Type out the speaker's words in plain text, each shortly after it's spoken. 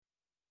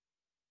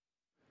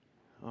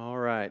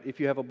right,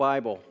 if you have a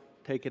Bible,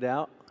 take it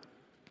out.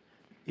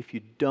 If you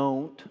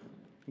don't,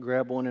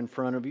 grab one in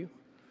front of you.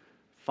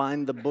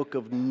 Find the book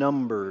of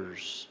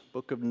Numbers,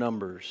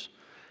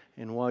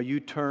 And while you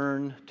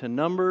turn to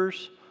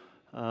Numbers,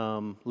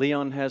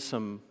 Leon has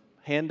some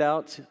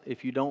handouts.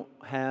 If you don't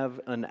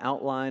have an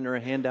outline or a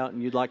handout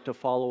and you'd like to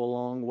follow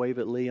along, wave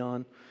at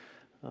Leon.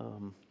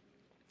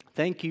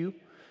 Thank you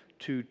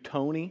to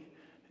Tony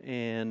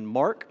and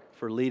Mark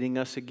for leading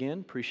us again.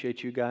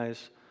 Appreciate you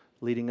guys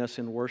leading us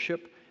in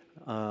worship.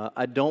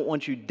 I don't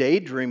want you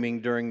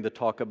daydreaming during the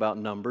talk about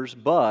Numbers,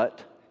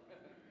 but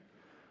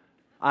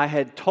I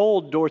had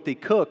told Dorothy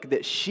Cook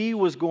that she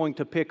was going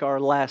to pick our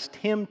last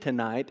hymn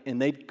tonight,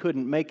 and they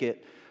couldn't make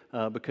it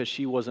because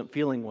she wasn't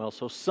feeling well.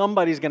 So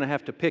somebody's going to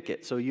have to pick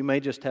it. So you may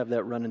just have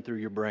that running through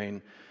your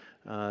brain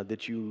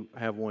that you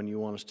have one you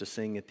want us to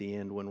sing at the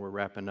end when we're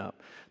wrapping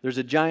up. There's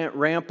a giant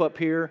ramp up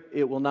here.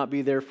 It will not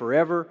be there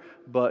forever,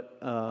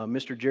 but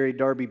Mr. Jerry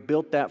Darby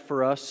built that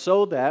for us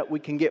so that we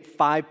can get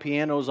 5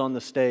 pianos on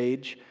the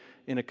stage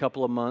in a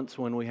couple of months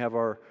when we have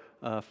our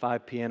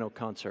 5 piano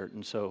concert.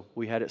 And so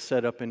we had it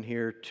set up in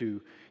here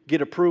to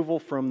get approval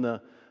from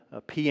the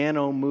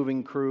piano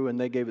moving crew, and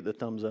they gave it the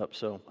thumbs up.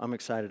 So I'm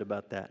excited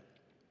about that.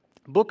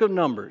 Book of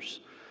Numbers.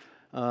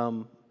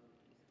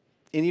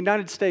 In the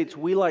United States,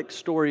 we like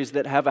stories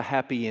that have a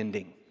happy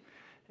ending.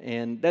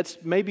 And that's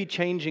maybe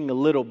changing a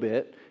little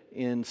bit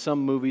in some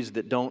movies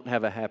that don't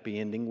have a happy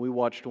ending. We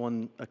watched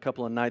one a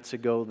couple of nights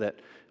ago that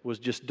was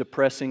just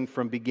depressing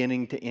from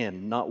beginning to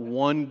end. Not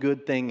one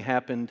good thing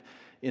happened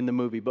in the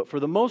movie. But for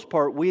the most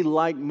part, we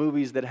like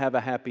movies that have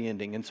a happy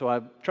ending. And so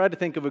I've tried to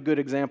think of a good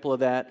example of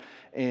that.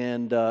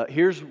 And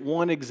here's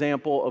one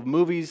example of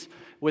movies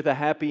with a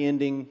happy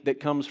ending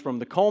that comes from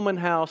the Coleman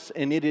House,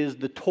 and it is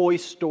the Toy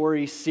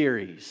Story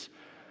series.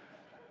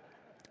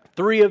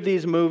 3 of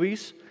these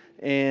movies,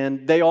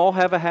 and they all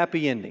have a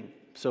happy ending.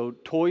 So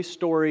Toy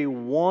Story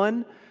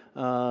 1,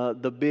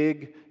 the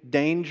big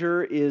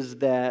danger is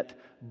that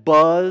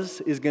Buzz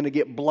is going to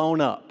get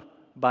blown up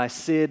by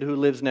Sid, who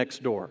lives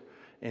next door.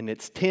 And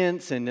it's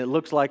tense, and it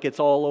looks like it's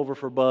all over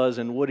for Buzz,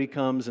 and Woody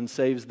comes and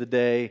saves the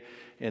day,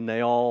 and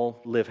they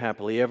all live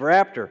happily ever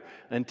after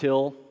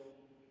until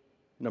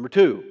number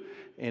 2.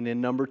 And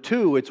in number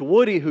 2, it's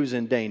Woody who's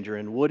in danger,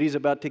 and Woody's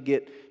about to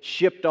get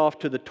shipped off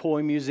to the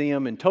toy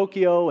museum in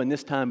Tokyo, and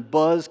this time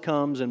Buzz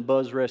comes and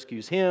Buzz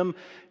rescues him,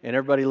 and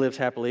everybody lives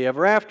happily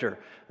ever after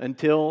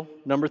until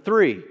number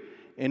 3.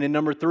 And in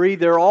number 3,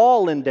 they're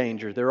all in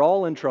danger. They're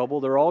all in trouble.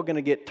 They're all going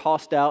to get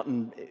tossed out,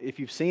 and if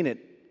you've seen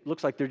it,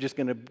 looks like they're just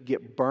going to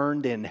get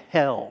burned in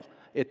hell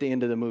at the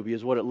end of the movie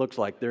is what it looks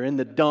like. They're in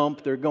the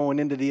dump, they're going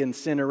into the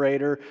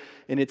incinerator,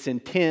 and it's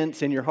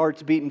intense, and your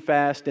heart's beating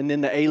fast, and then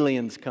the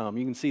aliens come.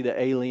 You can see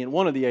the alien,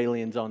 one of the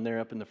aliens on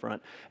there up in the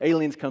front.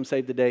 Aliens come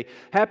save the day.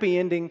 Happy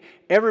ending.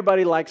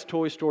 Everybody likes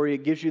Toy Story.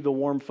 It gives you the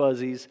warm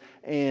fuzzies,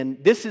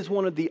 and this is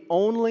one of the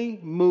only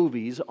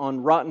movies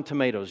on Rotten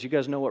Tomatoes. You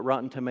guys know what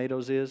Rotten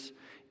Tomatoes is?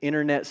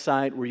 Internet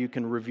site where you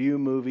can review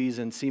movies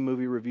and see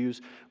movie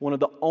reviews. One of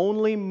the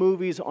only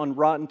movies on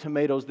Rotten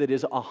Tomatoes that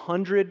is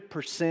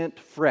 100%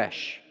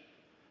 fresh.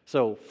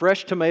 So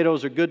fresh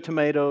tomatoes are good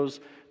tomatoes.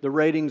 The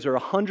ratings are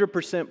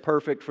 100%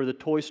 perfect for the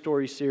Toy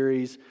Story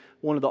series.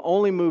 One of the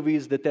only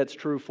movies that's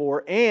true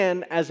for.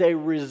 And as a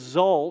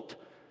result,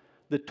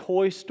 the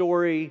Toy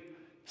Story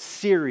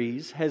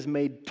series has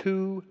made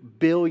 $2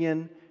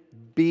 billion,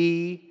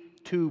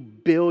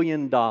 $2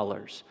 billion,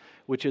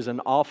 which is an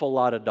awful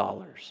lot of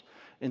dollars.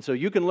 And so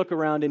you can look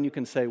around and you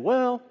can say,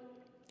 well,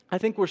 I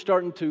think we're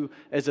starting to,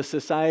 as a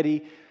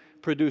society,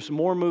 produce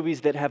more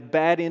movies that have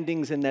bad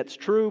endings, and that's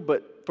true,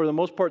 but for the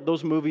most part,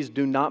 those movies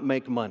do not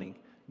make money.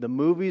 The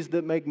movies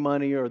that make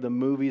money are the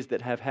movies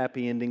that have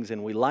happy endings,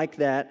 and we like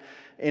that.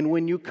 And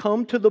when you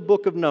come to the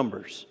book of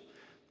Numbers,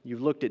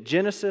 you've looked at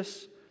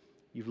Genesis,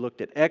 you've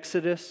looked at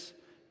Exodus,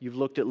 you've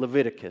looked at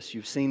Leviticus.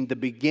 You've seen the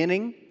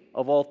beginning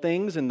of all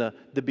things and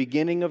the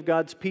beginning of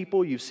God's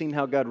people. You've seen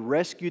how God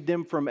rescued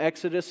them from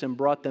Exodus and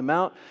brought them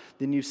out.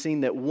 Then you've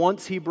seen that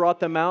once He brought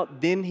them out,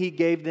 then He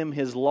gave them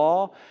His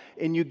law.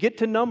 And you get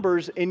to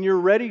Numbers and you're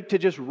ready to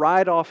just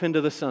ride off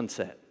into the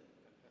sunset.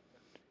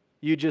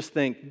 You just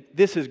think,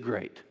 this is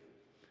great.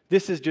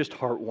 This is just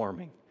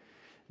heartwarming.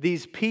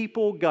 These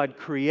people, God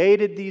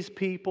created these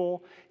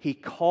people. He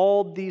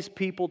called these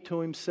people to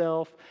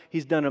Himself.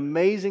 He's done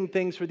amazing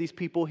things for these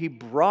people. He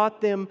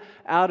brought them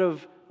out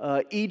of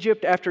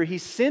Egypt after He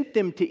sent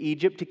them to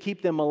Egypt to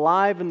keep them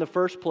alive in the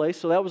first place.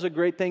 So that was a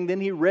great thing.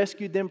 Then He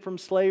rescued them from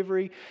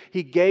slavery.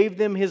 He gave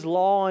them His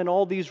law and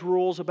all these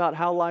rules about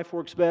how life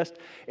works best.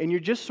 And you're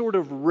just sort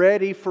of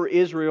ready for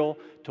Israel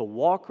to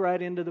walk right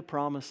into the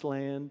promised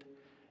land.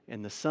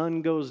 And the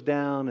sun goes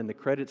down and the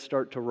credits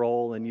start to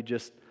roll and you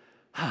just,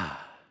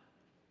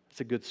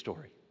 it's a good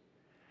story.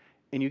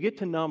 And you get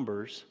to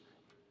Numbers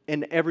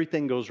and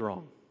everything goes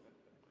wrong.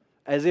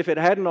 As if it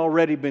hadn't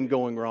already been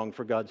going wrong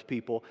for God's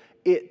people.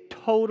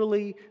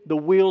 The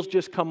wheels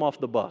just come off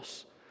the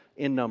bus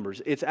in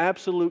Numbers. It's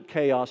absolute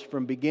chaos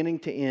from beginning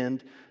to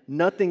end.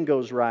 Nothing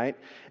goes right.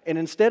 And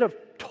instead of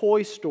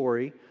Toy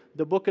Story,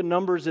 The book of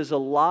Numbers is a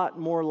lot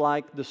more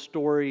like the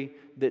story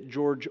that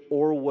George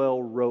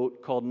Orwell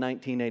wrote called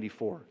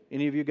 1984.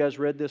 Any of you guys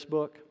read this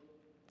book?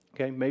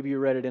 Okay, maybe you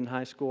read it in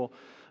high school.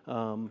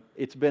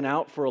 It's been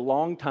out for a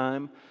long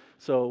time,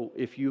 so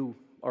if you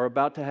are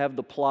about to have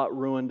the plot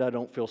ruined, I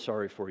don't feel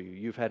sorry for you.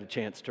 You've had a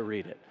chance to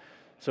read it.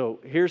 So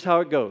here's how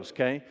it goes,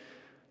 okay?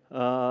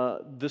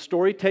 The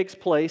story takes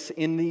place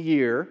in the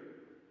year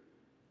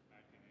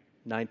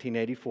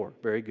 1984.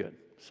 Very good.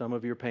 Some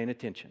of you are paying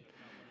attention.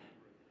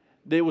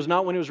 It was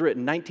not when it was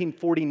written.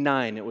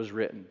 1949 it was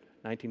written.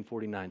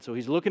 1949. So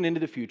he's looking into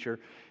the future.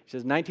 He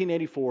says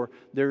 1984,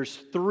 there's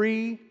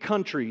 3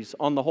 countries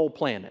on the whole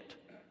planet.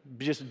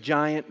 Just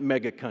giant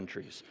mega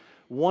countries.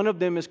 One of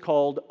them is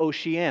called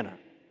Oceania.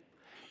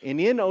 And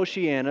in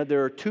Oceania,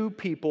 there are 2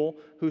 people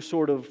who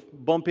sort of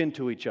bump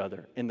into each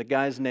other. And the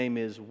guy's name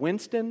is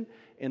Winston,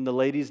 and the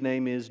lady's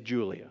name is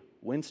Julia.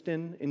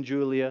 Winston and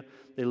Julia,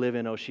 they live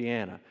in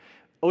Oceania.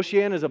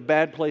 Oceania is a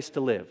bad place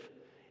to live.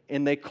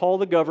 And they call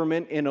the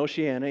government in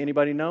Oceania,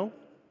 anybody know?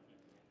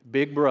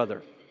 Big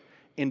Brother.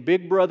 And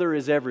Big Brother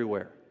is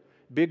everywhere.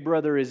 Big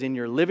Brother is in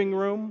your living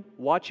room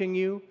watching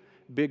you.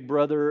 Big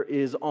Brother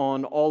is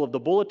on all of the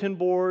bulletin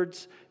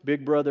boards.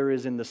 Big Brother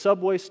is in the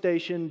subway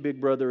station.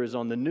 Big Brother is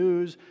on the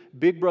news.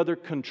 Big Brother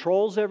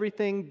controls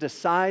everything,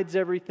 decides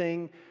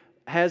everything,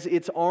 has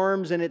its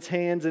arms and its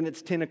hands and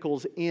its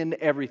tentacles in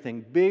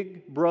everything.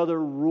 Big Brother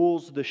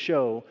rules the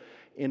show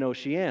in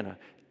Oceania,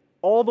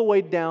 all the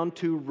way down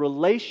to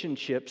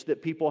relationships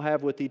that people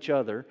have with each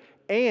other,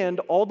 and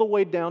all the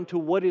way down to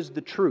what is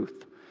the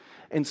truth.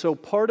 And so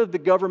part of the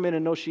government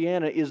in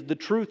Oceania is the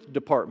truth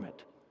department.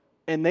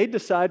 And they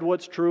decide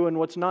what's true and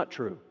what's not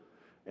true.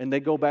 And they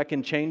go back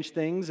and change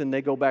things, and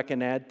they go back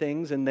and add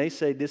things, and they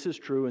say this is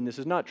true and this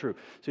is not true.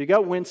 So you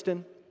got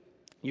Winston,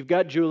 you've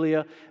got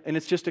Julia, and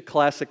it's just a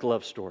classic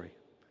love story.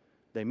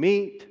 They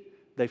meet,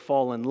 they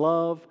fall in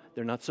love.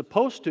 They're not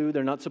supposed to.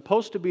 They're not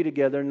supposed to be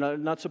together.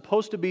 Not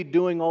supposed to be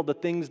doing all the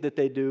things that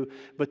they do,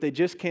 but they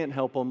just can't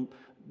help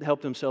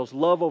themselves.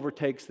 Love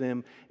overtakes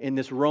them, and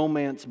this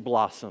romance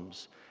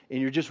blossoms. And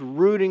you're just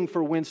rooting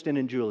for Winston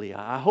and Julia.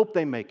 I hope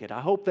they make it.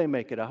 I hope they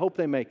make it. I hope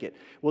they make it.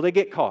 Well, they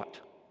get caught.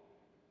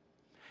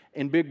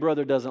 And Big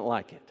Brother doesn't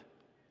like it.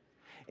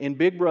 And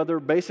Big Brother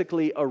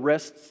basically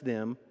arrests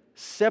them,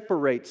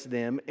 separates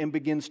them, and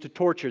begins to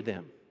torture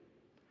them.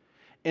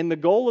 And the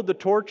goal of the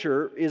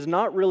torture is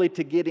not really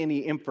to get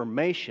any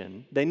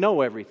information. They know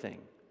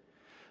everything.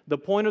 The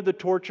point of the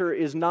torture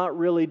is not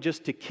really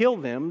just to kill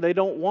them. They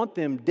don't want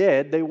them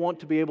dead. They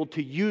want to be able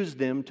to use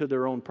them to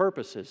their own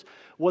purposes.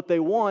 What they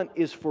want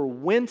is for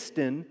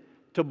Winston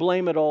to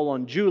blame it all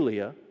on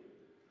Julia,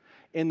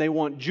 and they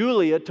want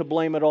Julia to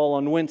blame it all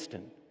on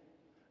Winston.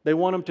 They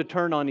want them to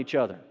turn on each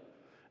other.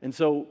 And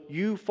so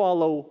you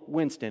follow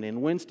Winston,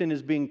 and Winston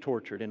is being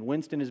tortured, and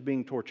Winston is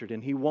being tortured,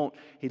 and he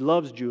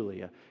loves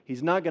Julia.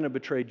 He's not going to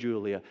betray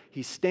Julia.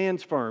 He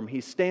stands firm.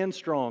 He stands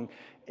strong,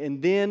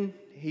 and then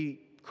he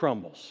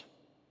crumbles.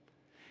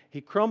 He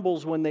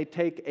crumbles when they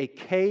take a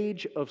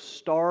cage of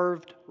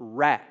starved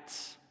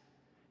rats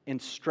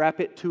and strap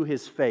it to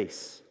his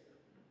face.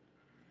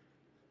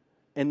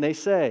 And they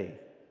say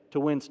to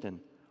Winston,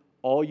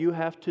 all you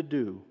have to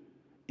do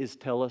is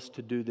tell us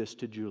to do this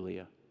to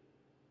Julia,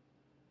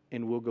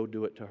 and we'll go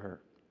do it to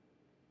her.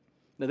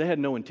 Now, they had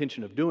no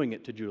intention of doing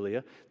it to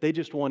Julia. They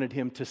just wanted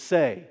him to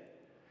say,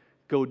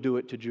 go do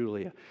it to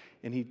Julia.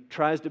 And he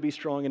tries to be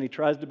strong, and he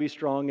tries to be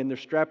strong, and they're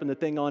strapping the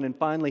thing on, and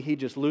finally he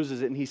just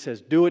loses it, and he says,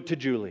 do it to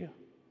Julia.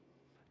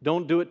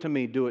 Don't do it to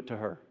me, do it to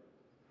her.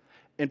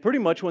 And pretty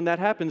much when that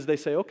happens, they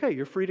say, okay,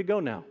 you're free to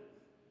go now.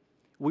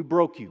 We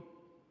broke you.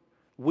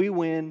 We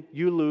win,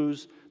 you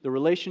lose, the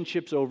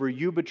relationship's over,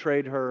 you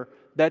betrayed her,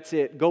 that's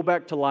it. Go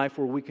back to life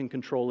where we can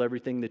control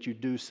everything that you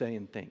do, say,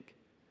 and think.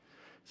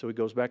 So he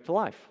goes back to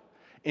life.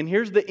 And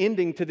here's the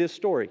ending to this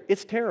story.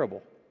 It's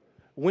terrible.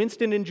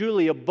 Winston and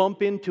Julia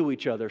bump into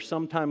each other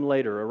sometime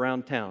later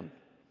around town.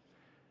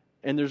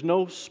 And there's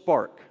no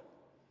spark.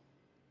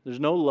 There's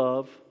no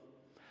love.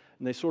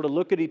 And they sort of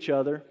look at each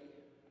other.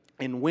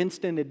 And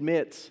Winston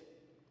admits,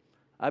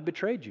 I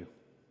betrayed you.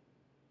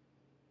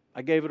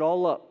 I gave it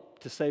all up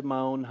to save my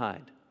own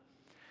hide.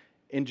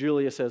 And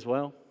Julia says,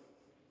 well,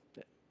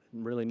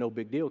 really no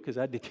big deal because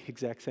I did the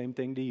exact same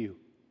thing to you.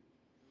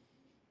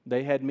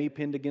 They had me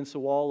pinned against the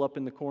wall up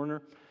in the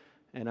corner.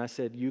 And I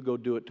said, you go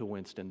do it to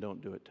Winston,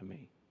 don't do it to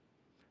me.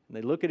 And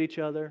they look at each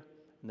other,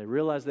 and they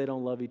realize they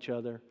don't love each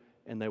other,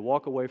 and they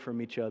walk away from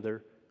each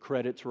other.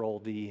 Credits roll,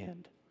 the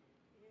end.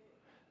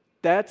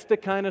 That's the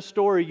kind of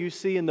story you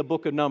see in the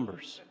book of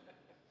Numbers.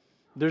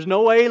 There's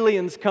no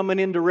aliens coming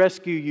in to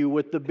rescue you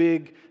with the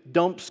big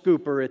dump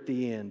scooper at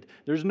the end.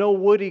 There's no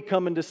Woody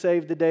coming to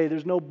save the day.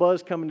 There's no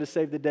Buzz coming to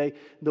save the day.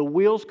 The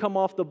wheels come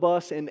off the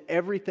bus and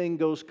everything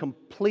goes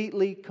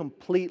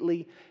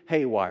completely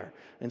haywire.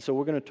 And so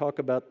we're going to talk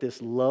about this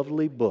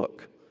lovely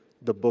book,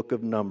 the book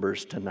of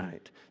Numbers,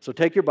 tonight. So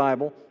take your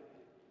Bible,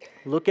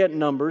 look at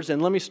Numbers,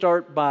 and let me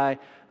start by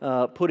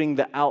putting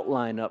the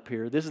outline up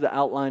here. This is the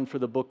outline for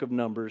the book of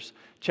Numbers.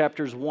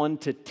 Chapters 1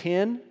 to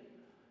 10.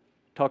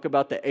 Talk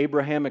about the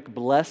Abrahamic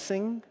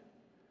blessing.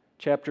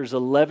 Chapters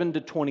 11 to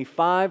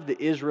 25,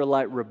 the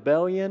Israelite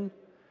rebellion,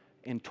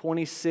 and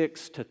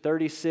 26 to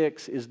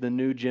 36 is the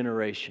new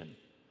generation.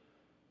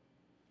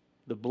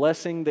 The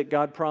blessing that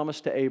God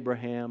promised to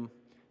Abraham,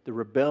 the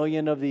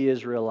rebellion of the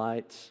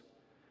Israelites,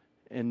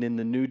 and then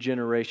the new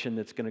generation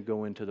that's going to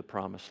go into the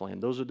promised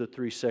land. Those are the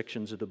three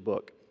sections of the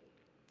book.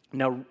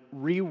 Now,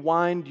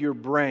 rewind your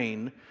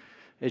brain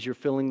as you're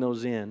filling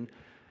those in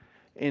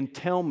and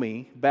tell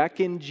me, back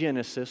in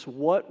Genesis,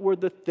 what were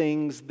the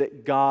things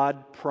that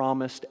God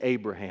promised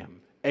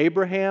Abraham?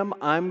 Abraham,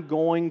 I'm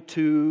going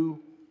to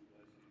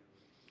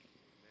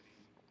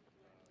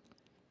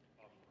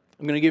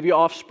give you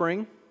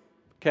offspring,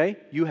 okay?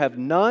 You have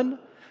none,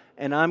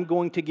 and I'm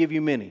going to give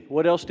you many.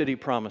 What else did he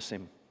promise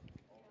him?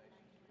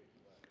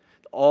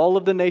 All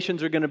of the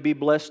nations are going to be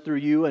blessed through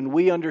you, and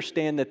we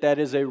understand that that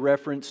is a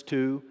reference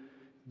to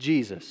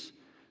Jesus.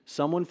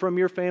 Someone from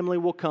your family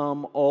will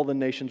come, all the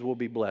nations will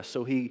be blessed.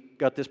 So he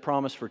got this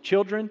promise for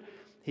children.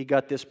 He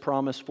got this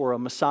promise for a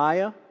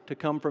Messiah to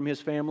come from his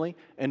family.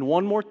 And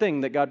one more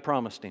thing that God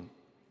promised him.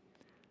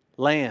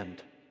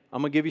 Land.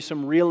 I'm going to give you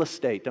some real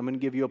estate. I'm going to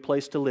give you a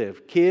place to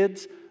live.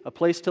 Kids, a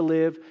place to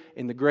live.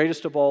 And the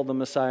greatest of all, the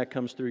Messiah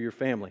comes through your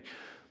family.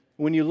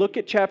 When you look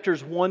at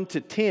chapters 1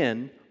 to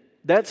 10,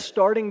 that's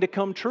starting to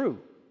come true.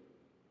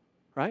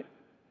 Right?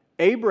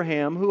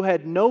 Abraham, who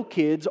had no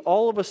kids,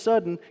 all of a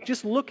sudden,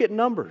 just look at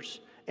Numbers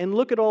and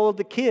look at all of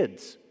the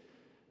kids.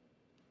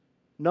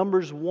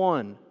 Numbers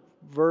 1,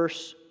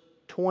 verse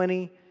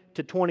 20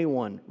 to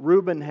 21.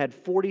 Reuben had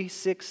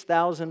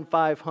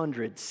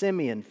 46,500.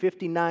 Simeon,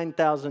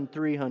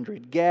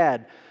 59,300.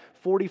 Gad,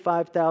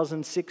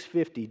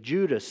 45,650.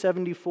 Judah,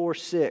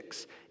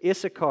 74,600.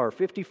 Issachar,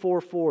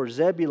 54,400.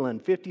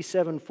 Zebulun,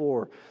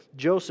 57,400.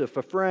 Joseph,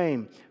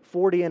 Ephraim,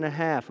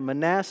 40,500.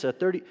 Manasseh,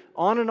 30.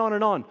 On and on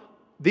and on.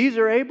 These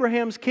are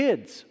Abraham's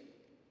kids.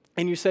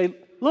 And you say,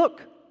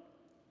 look,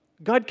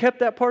 God kept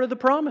that part of the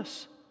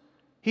promise.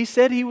 He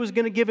said He was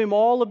going to give him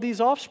all of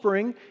these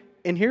offspring,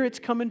 and here it's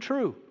coming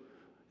true.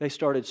 They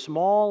started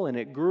small, and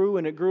it grew,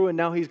 and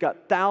now He's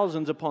got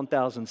thousands upon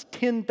thousands,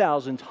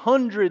 10,000s,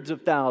 hundreds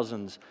of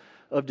thousands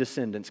of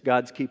descendants.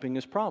 God's keeping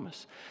His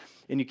promise.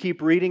 And you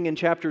keep reading in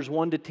chapters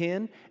 1 to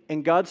 10,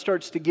 and God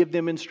starts to give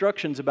them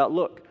instructions about,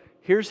 look,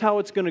 here's how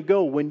it's going to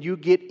go when you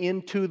get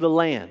into the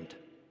land.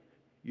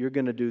 You're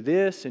going to do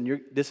this, and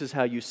this is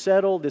how you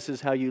settle, this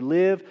is how you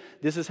live,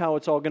 this is how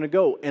it's all going to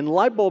go. And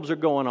light bulbs are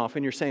going off,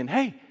 and you're saying,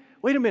 hey,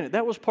 wait a minute,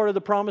 that was part of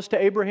the promise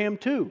to Abraham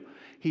too.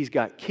 He's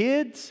got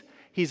kids,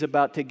 he's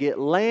about to get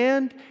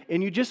land,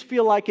 and you just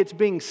feel like it's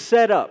being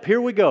set up. Here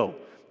we go.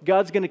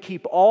 God's going to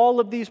keep all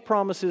of these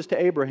promises to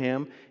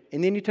Abraham,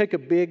 and then you take a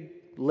big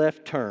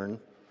left turn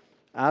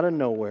out of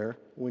nowhere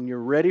when you're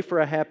ready for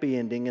a happy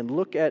ending and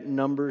look at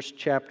Numbers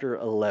chapter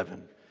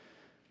 11.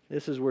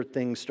 This is where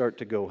things start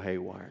to go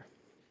haywire.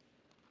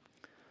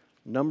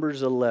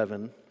 Numbers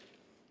 11,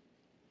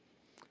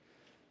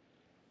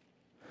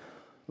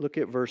 look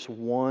at verse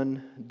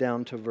 1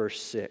 down to verse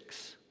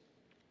 6.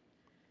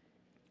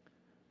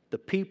 The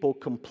people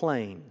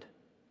complained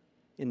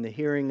in the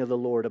hearing of the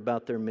Lord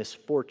about their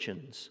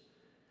misfortunes.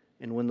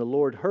 And when the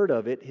Lord heard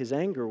of it, His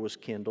anger was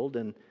kindled,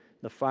 and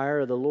the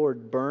fire of the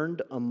Lord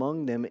burned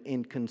among them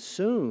and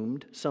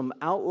consumed some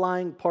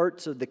outlying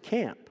parts of the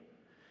camp.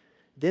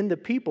 Then the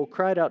people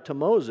cried out to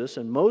Moses,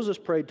 and Moses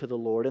prayed to the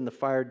Lord, and the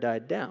fire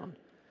died down.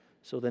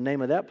 So the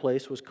name of that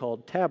place was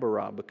called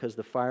Taberah, because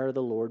the fire of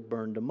the Lord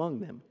burned among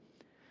them.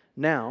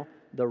 Now,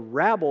 the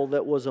rabble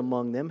that was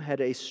among them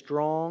had a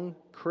strong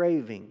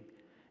craving.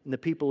 And the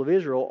people of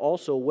Israel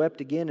also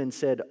wept again and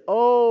said,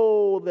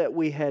 "Oh, that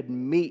we had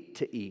meat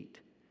to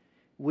eat.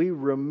 We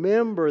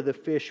remember the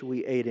fish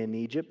we ate in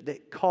Egypt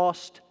that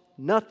cost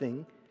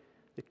nothing,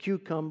 the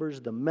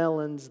cucumbers, the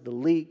melons, the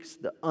leeks,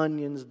 the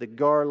onions, the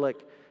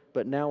garlic.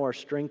 But now our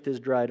strength is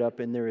dried up,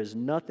 and there is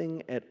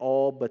nothing at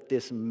all but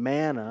this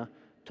manna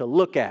to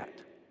look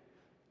at."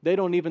 They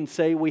don't even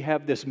say we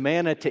have this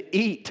manna to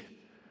eat.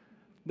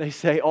 They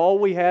say all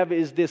we have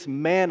is this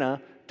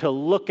manna to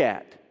look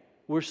at.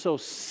 We're so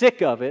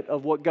sick of it,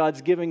 of what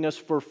God's giving us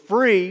for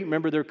free.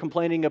 Remember, they're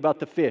complaining about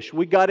the fish.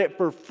 We got it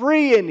for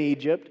free in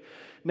Egypt.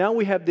 Now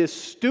we have this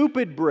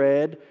stupid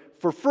bread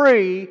for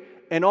free,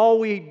 and all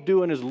we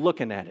doing is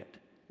looking at it.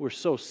 We're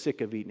so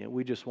sick of eating it.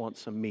 We just want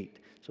some meat.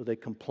 So they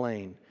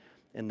complain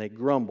and they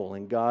grumble,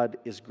 and God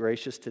is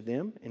gracious to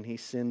them, and He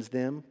sends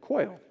them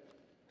quail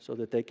so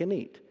that they can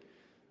eat.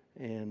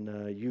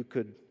 And you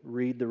could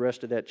read the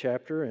rest of that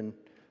chapter, and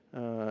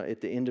at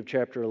the end of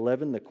chapter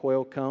 11, the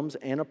quail comes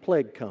and a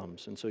plague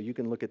comes. And so you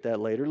can look at that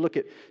later. Look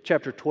at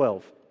chapter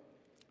 12,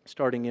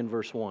 starting in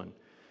verse 1.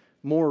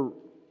 More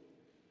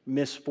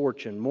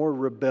misfortune, more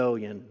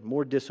rebellion,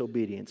 more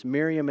disobedience.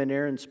 Miriam and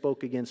Aaron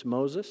spoke against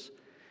Moses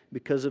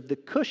because of the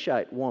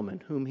Cushite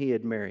woman whom he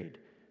had married,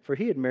 for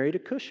he had married a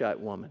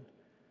Cushite woman.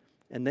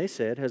 And they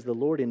said, "Has the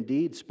Lord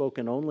indeed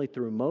spoken only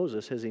through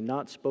Moses? Has He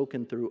not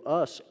spoken through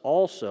us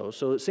also?"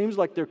 So it seems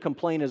like their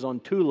complaint is on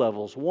two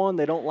levels. One,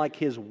 they don't like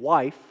his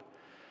wife.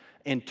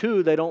 And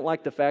two, they don't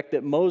like the fact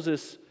that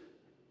Moses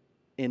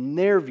in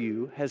their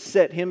view, has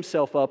set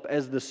himself up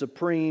as the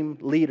supreme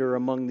leader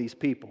among these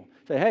people.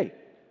 Say, hey,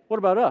 what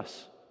about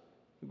us?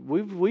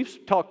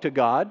 We've talked to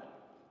God.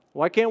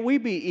 Why can't we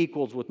be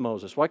equals with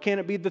Moses? Why can't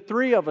it be the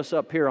three of us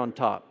up here on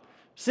top?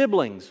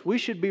 Siblings, we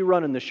should be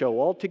running the show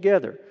all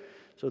together.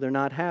 So they're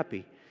not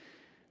happy.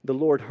 The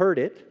Lord heard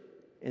it,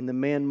 and the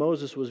man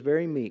Moses was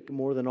very meek,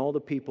 more than all the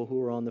people who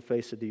were on the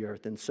face of the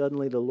earth. And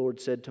suddenly the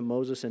Lord said to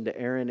Moses and to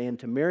Aaron and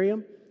to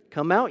Miriam,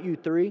 "Come out, you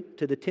three,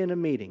 to the tent of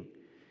meeting."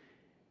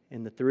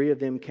 And the three of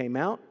them came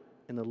out,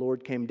 and the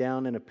Lord came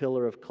down in a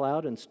pillar of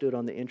cloud and stood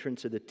on the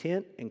entrance of the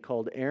tent and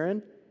called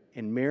Aaron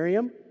and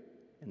Miriam,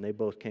 and they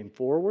both came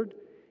forward.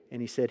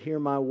 And he said, "Hear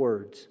my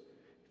words.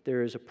 If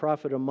there is a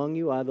prophet among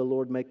you, I, the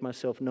Lord, make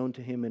myself known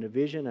to him in a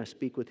vision. I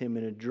speak with him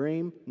in a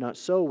dream. Not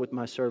so with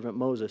my servant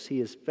Moses. He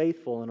is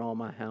faithful in all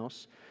my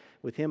house.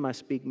 With him I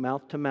speak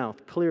mouth to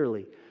mouth,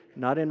 clearly,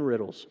 not in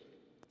riddles.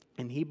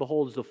 And he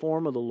beholds the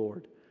form of the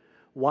Lord.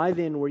 Why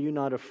then were you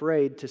not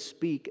afraid to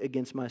speak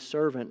against my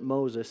servant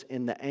Moses?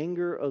 And the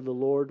anger of the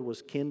Lord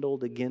was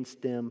kindled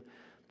against them,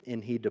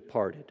 and he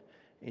departed."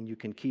 And you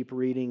can keep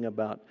reading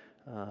about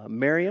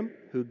Miriam,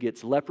 who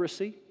gets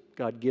leprosy.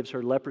 God gives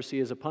her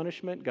leprosy as a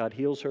punishment. God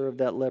heals her of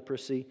that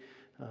leprosy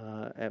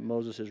at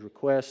Moses'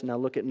 request. Now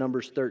look at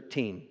Numbers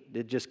 13.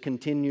 It just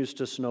continues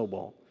to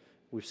snowball.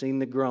 We've seen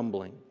the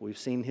grumbling. We've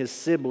seen his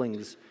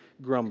siblings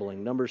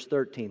grumbling. Numbers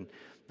 13.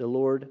 The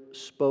Lord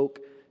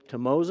spoke to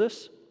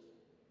Moses,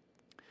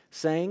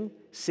 saying,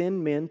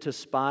 "Send men to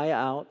spy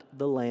out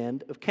the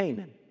land of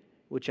Canaan,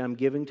 which I'm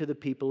giving to the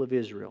people of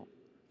Israel.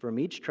 From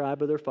each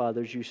tribe of their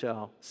fathers you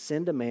shall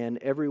send a man,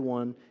 every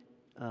one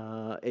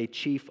a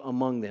chief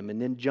among them." And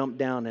then jump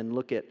down and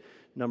look at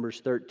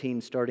Numbers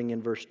 13, starting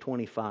in verse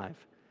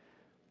 25.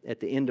 At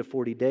the end of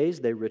 40 days,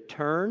 they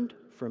returned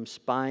from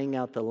spying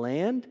out the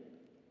land.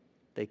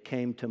 They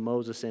came to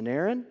Moses and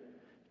Aaron,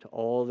 to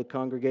all the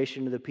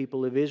congregation of the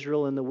people of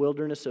Israel in the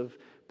wilderness of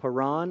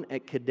Paran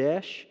at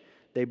Kadesh.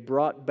 They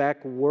brought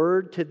back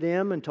word to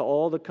them and to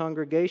all the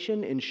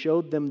congregation and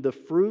showed them the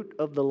fruit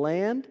of the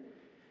land.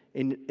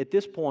 And at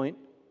this point,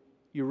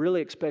 you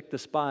really expect the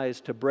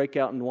spies to break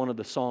out in one of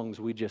the songs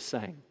we just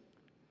sang,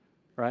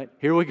 right?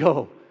 Here we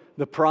go.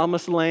 The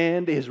promised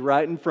land is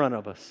right in front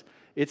of us.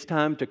 It's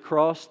time to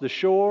cross the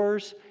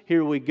shores.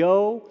 Here we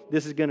go.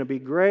 This is going to be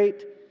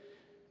great.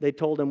 They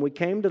told him, "We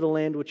came to the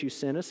land which you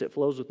sent us. It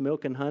flows with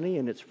milk and honey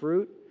and its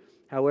fruit.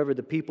 However,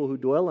 the people who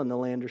dwell in the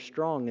land are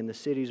strong, and the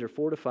cities are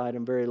fortified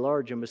and very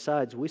large. And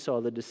besides, we saw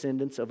the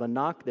descendants of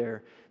Anak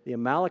there. The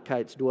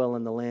Amalekites dwell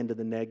in the land of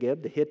the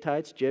Negeb. The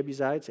Hittites,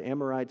 Jebusites,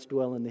 Amorites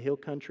dwell in the hill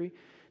country.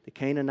 The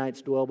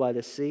Canaanites dwell by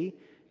the sea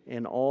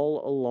and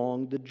all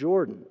along the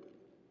Jordan."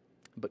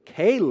 But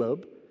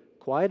Caleb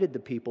quieted the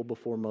people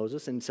before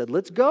Moses and said,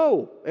 "Let's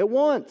go at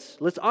once.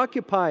 Let's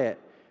occupy it,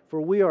 for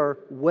we are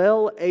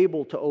well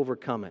able to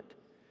overcome it."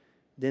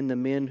 Then the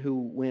men who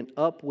went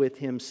up with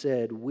him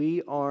said,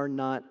 "We are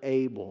not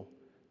able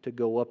to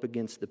go up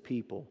against the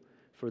people,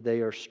 for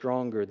they are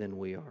stronger than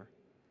we are."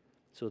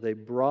 So they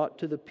brought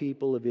to the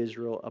people of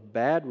Israel a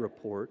bad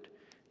report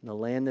in the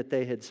land that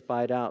they had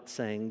spied out,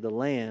 saying, "The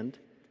land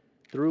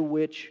through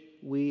which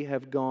we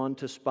have gone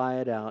to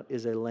spy it out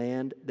is a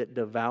land that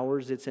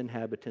devours its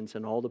inhabitants,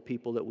 and all the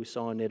people that we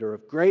saw in it are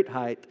of great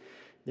height.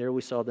 There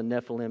we saw the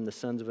Nephilim, the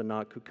sons of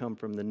Anak, who come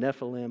from the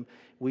Nephilim.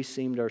 We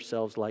seemed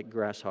ourselves like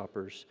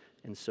grasshoppers,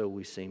 and so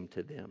we seemed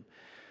to them."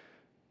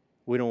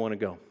 We don't want to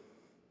go.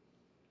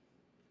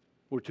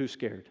 We're too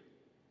scared.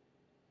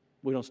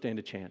 We don't stand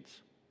a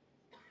chance.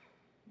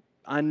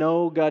 I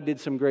know God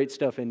did some great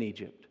stuff in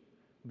Egypt,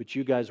 but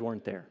you guys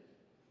weren't there.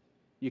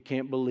 You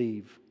can't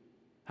believe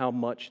how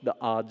much the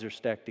odds are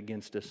stacked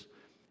against us.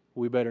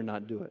 We better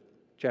not do it.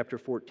 Chapter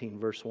 14,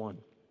 verse 1.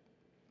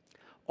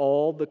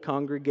 All the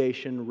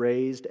congregation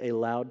raised a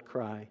loud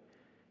cry,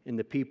 and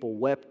the people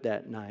wept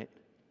that night.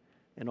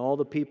 And all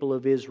the people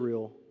of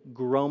Israel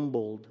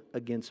grumbled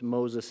against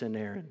Moses and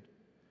Aaron.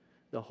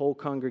 The whole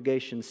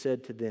congregation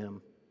said to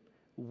them,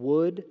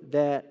 "Would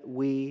that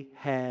we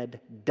had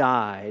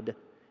died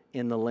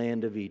in the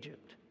land of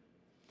Egypt,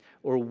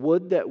 or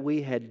would that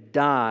we had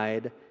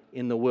died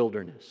in the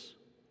wilderness.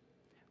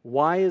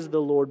 Why is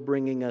the Lord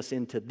bringing us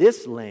into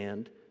this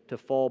land to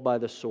fall by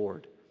the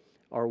sword?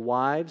 Our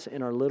wives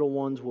and our little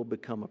ones will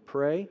become a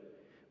prey.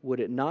 Would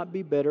it not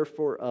be better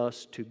for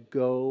us to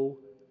go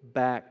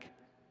back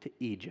to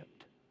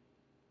Egypt?"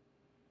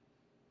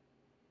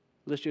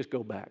 Let's just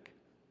go back.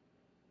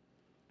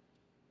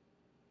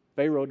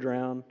 Pharaoh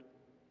drowned.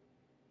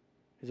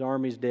 His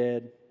army's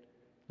dead.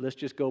 Let's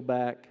just go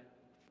back,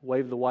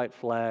 wave the white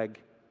flag.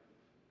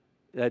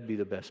 That'd be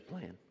the best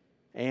plan.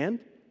 And,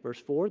 verse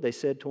 4, they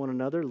said to one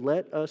another,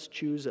 "Let us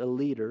choose a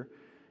leader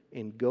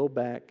and go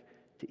back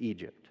to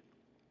Egypt."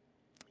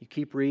 You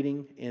keep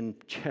reading in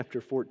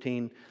chapter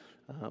 14,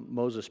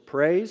 Moses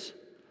prays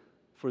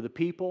for the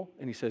people,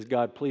 and he says,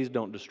 "God, please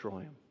don't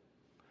destroy them."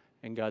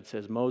 And God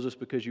says, "Moses,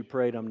 because you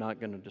prayed, I'm not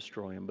going to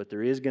destroy them. But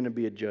there is going to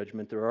be a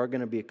judgment. There are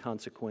going to be a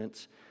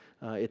consequence."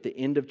 At the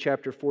end of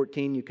chapter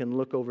 14, you can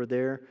look over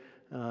there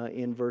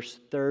in verse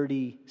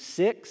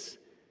 36.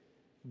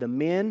 The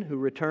men who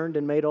returned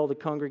and made all the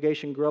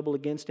congregation grumble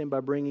against him by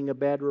bringing a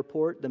bad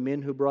report, the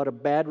men who brought a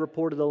bad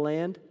report of the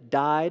land,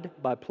 died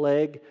by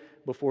plague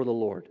before the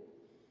Lord.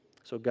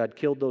 So God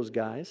killed those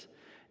guys.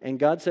 And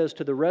God says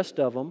to the rest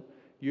of them,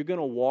 you're going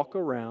to walk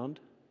around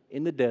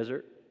in the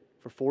desert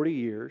for 40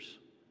 years,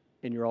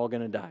 and you're all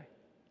going to die.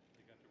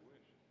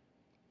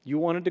 You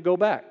wanted to go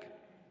back.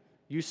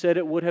 You said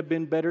it would have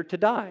been better to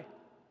die.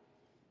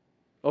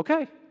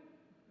 Okay.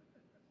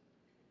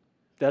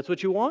 That's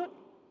what you want?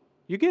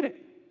 You get it.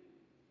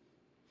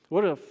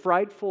 What a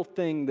frightful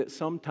thing that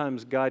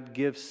sometimes God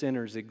gives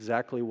sinners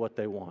exactly what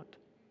they want.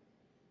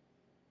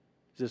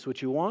 Is this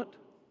what you want?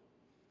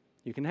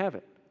 You can have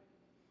it.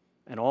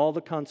 And all the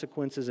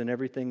consequences and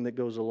everything that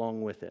goes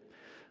along with it.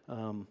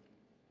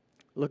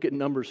 Look at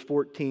Numbers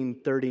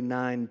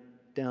 14:39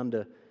 down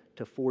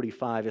to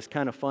 45. It's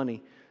kind of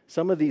funny.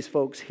 Some of these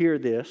folks hear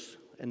this,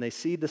 and they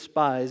see the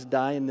spies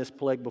die in this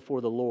plague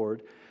before the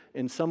Lord,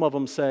 and some of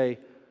them say,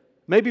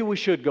 maybe we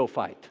should go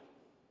fight.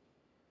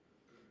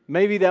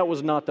 Maybe that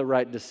was not the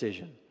right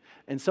decision.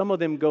 And some of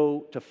them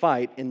go to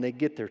fight and they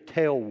get their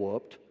tail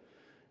whooped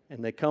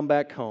and they come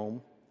back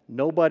home.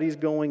 Nobody's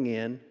going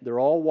in. They're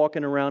all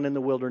walking around in the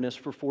wilderness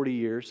for 40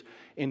 years.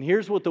 And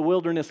here's what the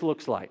wilderness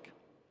looks like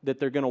that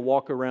they're going to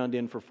walk around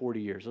in for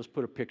 40 years. Let's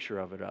put a picture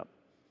of it up.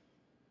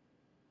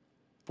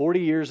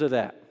 40 years of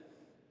that.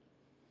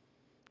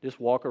 Just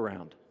walk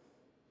around.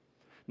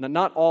 Now,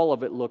 not all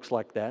of it looks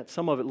like that.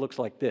 Some of it looks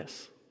like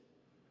this.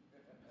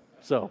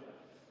 So,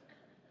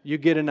 you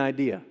get an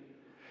idea.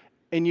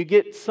 And you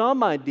get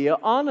some idea,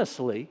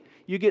 honestly,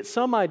 you get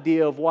some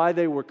idea of why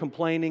they were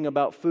complaining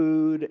about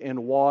food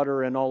and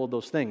water and all of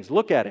those things.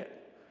 Look at it.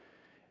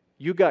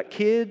 You got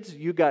kids,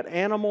 you got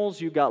animals,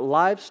 you got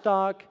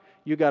livestock,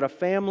 you got a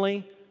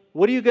family.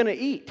 What are you going to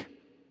eat?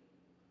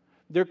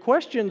 Their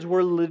questions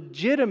were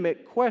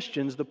legitimate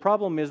questions. The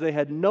problem is they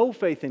had no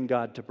faith in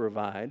God to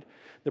provide.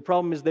 The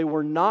problem is they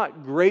were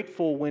not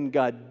grateful when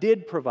God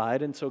did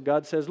provide. And so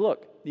God says,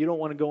 look, you don't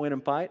want to go in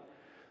and fight?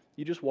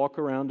 You just walk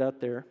around out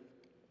there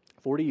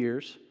 40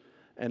 years,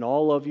 and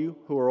all of you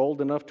who are old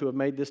enough to have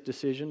made this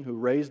decision, who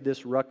raised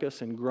this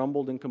ruckus and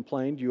grumbled and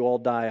complained, you all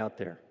die out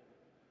there.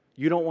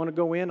 You don't want to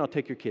go in? I'll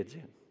take your kids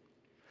in.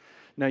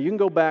 Now, you can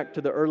go back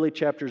to the early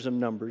chapters of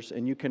Numbers,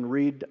 and you can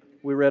read,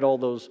 we read all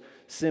those,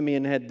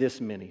 Simeon had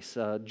this many,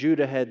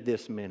 Judah had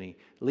this many,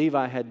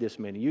 Levi had this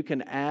many. You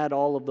can add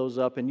all of those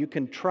up, and you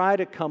can try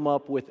to come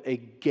up with a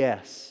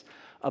guess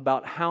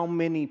about how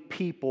many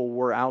people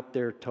were out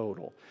there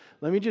total.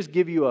 Let me just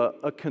give you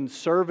a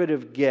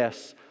conservative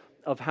guess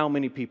of how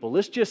many people.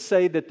 Let's just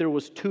say that there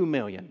was 2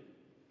 million.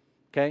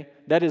 Okay?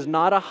 That is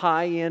not a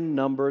high-end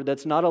number.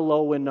 That's not a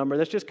low-end number.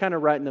 That's just kind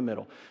of right in the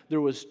middle. There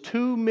was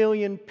 2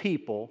 million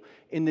people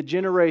in the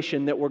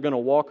generation that were going to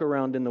walk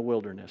around in the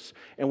wilderness.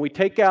 And we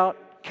take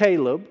out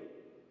Caleb,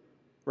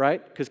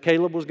 right? Because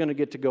Caleb was going to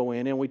get to go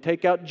in. And we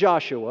take out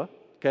Joshua.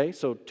 Okay?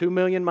 So 2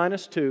 million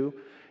minus 2.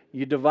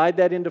 You divide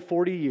that into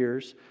 40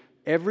 years.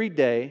 Every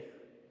day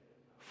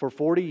for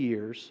 40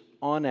 years,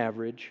 on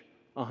average,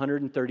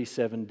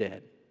 137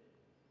 dead.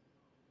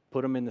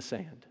 Put them in the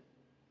sand.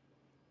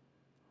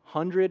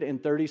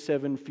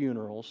 137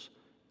 funerals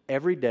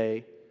every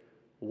day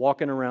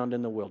walking around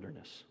in the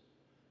wilderness.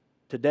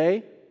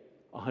 Today,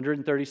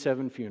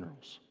 137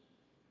 funerals.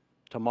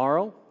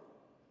 Tomorrow,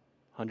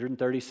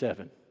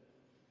 137.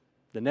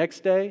 The next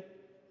day,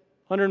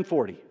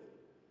 140.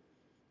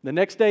 The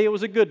next day, it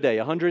was a good day,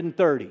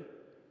 130.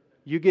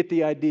 You get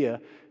the idea.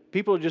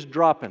 People are just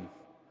dropping.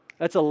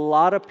 That's a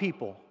lot of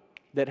people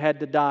that had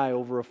to die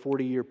over a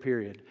 40-year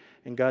period.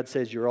 And God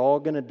says, you're all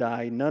going to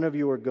die. None of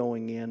you are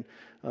going in.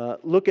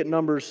 Look at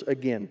Numbers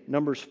again.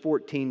 Numbers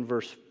 14,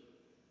 verse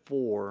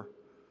 4.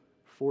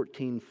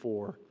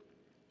 14:4.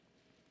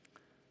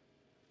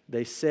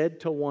 They said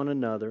to one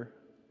another,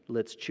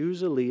 let's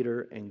choose a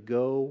leader and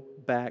go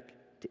back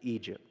to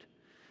Egypt.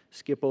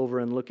 Skip over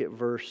and look at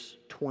verse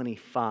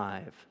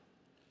 25.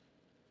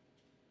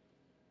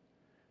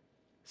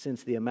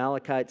 Since the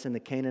Amalekites and the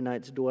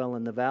Canaanites dwell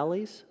in the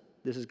valleys,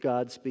 this is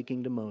God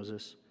speaking to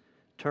Moses,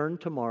 turn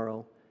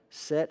tomorrow,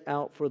 set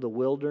out for the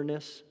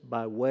wilderness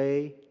by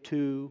way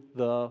to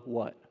the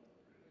what?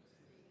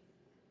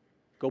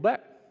 Go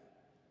back.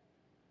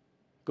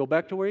 Go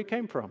back to where you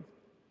came from.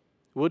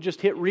 We'll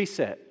just hit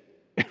reset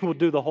and we'll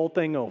do the whole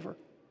thing over.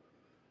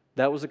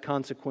 That was a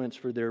consequence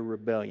for their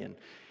rebellion.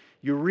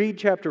 You read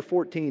chapter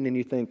 14 and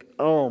you think,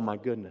 oh my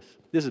goodness,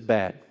 this is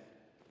bad.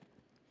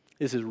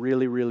 This is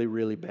really, really,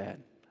 really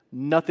bad.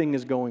 Nothing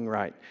is going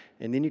right.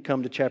 And then you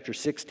come to chapter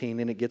 16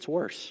 and it gets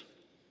worse.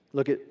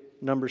 Look at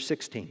number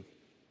 16.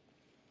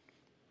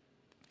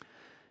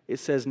 It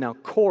says, now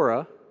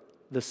Korah,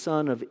 the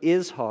son of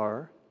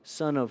Izhar,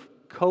 son of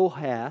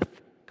Kohath,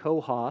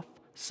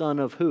 son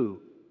of who?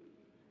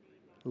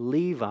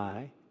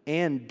 Levi,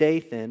 and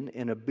Dathan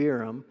and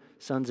Abiram,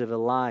 sons of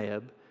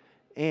Eliab,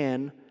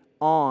 and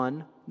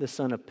On, the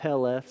son of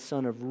Peleth,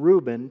 son of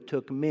Reuben,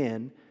 took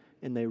men,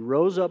 And they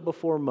rose up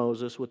before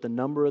Moses with the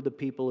number of the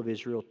people of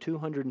Israel,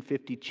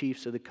 250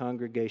 chiefs of the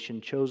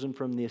congregation, chosen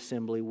from the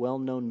assembly,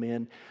 well-known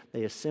men.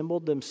 They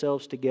assembled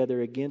themselves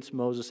together against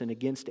Moses and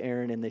against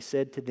Aaron, and they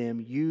said to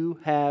them, "You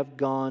have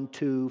gone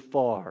too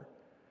far.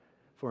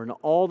 For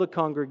all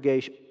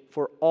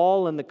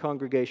in the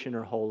congregation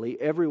are holy,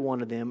 every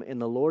one of them,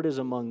 and the Lord is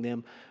among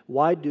them.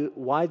 Why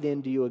then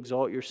do you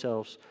exalt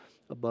yourselves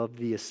above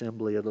the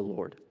assembly of the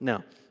Lord?"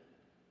 Now,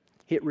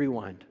 hit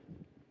rewind.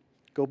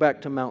 Go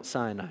back to Mount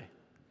Sinai.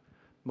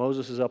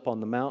 Moses is up on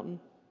the mountain.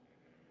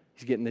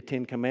 He's getting the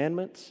 10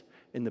 Commandments.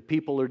 And the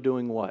people are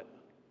doing what?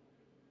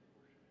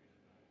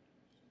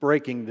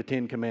 Breaking the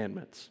 10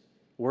 Commandments.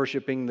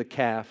 Worshiping the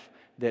calf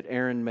that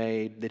Aaron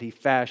made, that he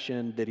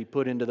fashioned, that he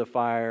put into the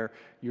fire.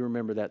 You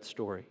remember that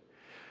story.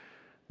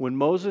 When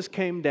Moses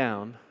came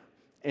down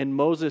and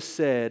Moses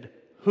said,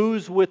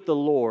 "Who's with the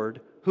Lord?"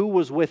 Who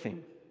was with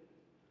him?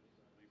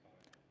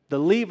 The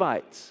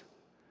Levites.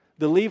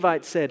 The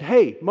Levites said,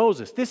 "Hey,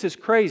 Moses, this is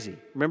crazy."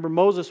 Remember,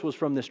 Moses was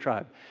from this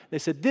tribe. They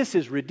said, "This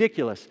is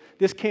ridiculous.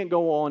 This can't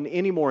go on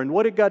anymore." And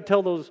what did God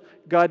tell those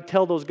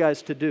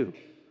guys to do?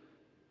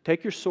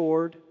 Take your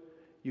sword,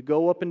 you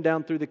go up and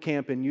down through the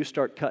camp, and you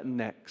start cutting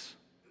necks.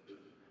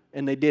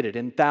 And they did it,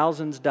 and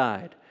thousands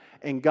died.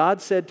 And God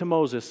said to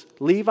Moses,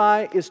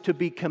 "Levi is to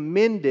be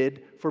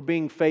commended for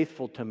being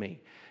faithful to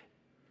me."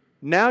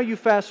 Now you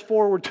fast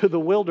forward to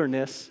the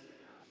wilderness,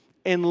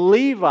 and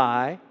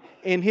Levi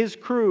and his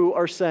crew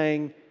are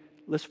saying,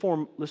 let's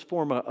form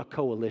a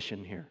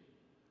coalition here.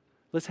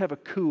 Let's have a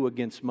coup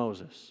against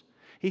Moses.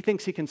 He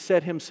thinks he can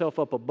set himself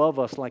up above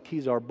us like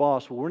he's our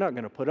boss. Well, we're not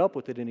going to put up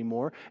with it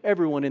anymore.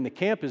 Everyone in the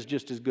camp is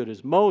just as good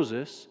as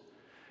Moses.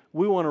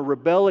 We want to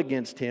rebel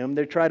against him.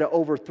 They try to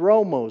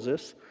overthrow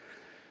Moses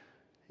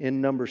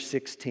in Numbers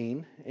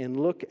 16. And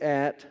look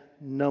at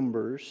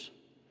Numbers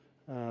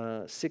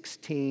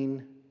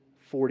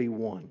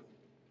 16:41.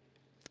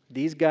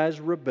 These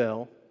guys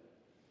rebel.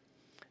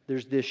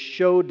 There's this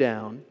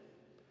showdown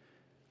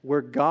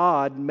where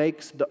God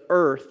makes the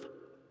earth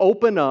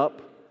open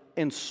up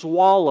and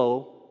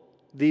swallow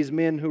these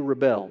men who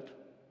rebelled,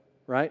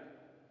 right?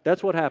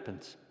 That's what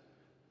happens.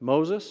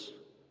 Moses,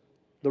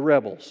 the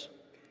rebels.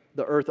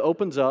 The earth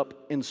opens up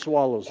and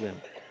swallows them.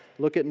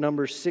 Look at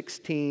Numbers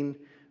 16,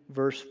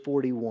 verse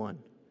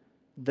 41.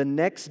 The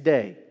next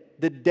day,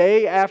 the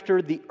day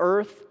after the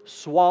earth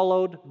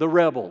swallowed the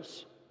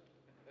rebels,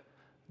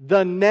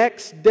 the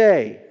next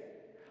day,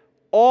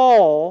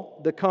 all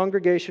the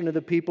congregation of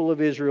the people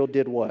of Israel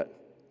did what?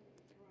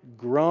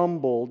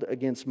 Grumbled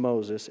against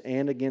Moses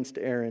and against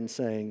Aaron,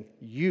 saying,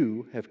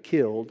 "You have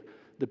killed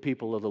the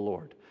people of the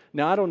Lord."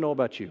 Now, I don't know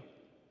about you,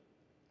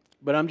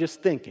 but I'm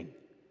just thinking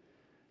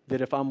that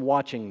if I'm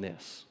watching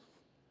this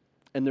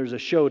and there's a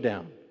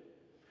showdown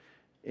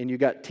and you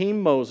got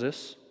Team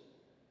Moses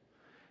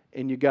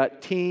and you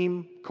got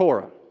Team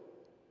Korah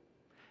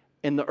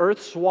and the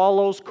earth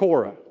swallows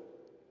Korah,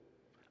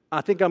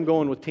 I think I'm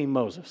going with Team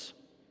Moses.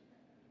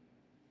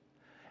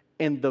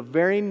 And the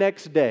very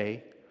next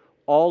day,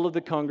 all of the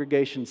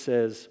congregation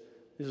says,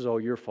 "This is all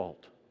your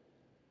fault."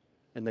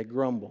 And they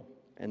grumble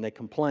and they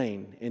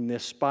complain. And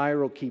this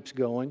spiral keeps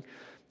going.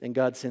 And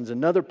God sends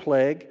another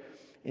plague,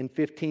 and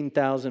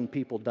 15,000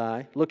 people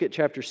die. Look at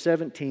chapter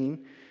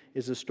 17,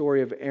 is the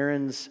story of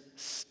Aaron's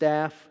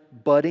staff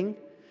budding.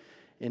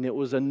 And it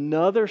was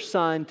another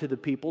sign to the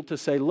people to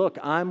say, "Look,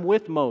 I'm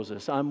with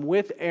Moses. I'm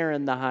with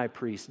Aaron the high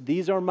priest.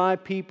 These are my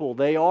people.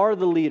 They are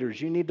the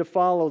leaders. You need to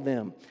follow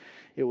them."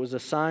 It was a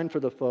sign for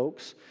the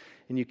folks.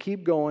 And you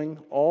keep going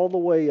all the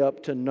way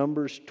up to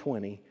Numbers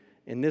 20.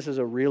 And this is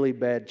a really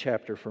bad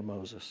chapter for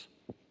Moses.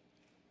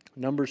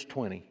 Numbers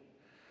 20.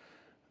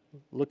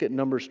 Look at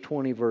Numbers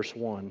 20, verse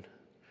 1.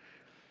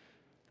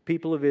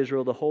 People of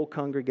Israel, the whole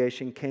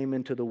congregation came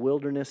into the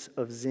wilderness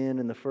of Zin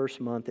in the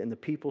first month, and the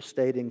people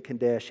stayed in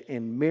Kadesh,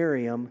 and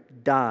Miriam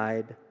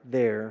died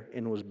there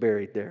and was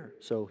buried there.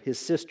 So his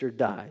sister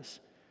dies.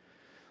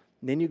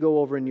 And then you go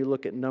over and you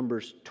look at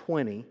Numbers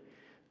 20,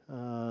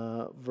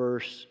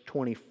 verse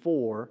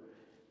 24,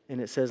 and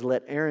it says,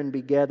 "Let Aaron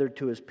be gathered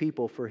to his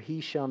people, for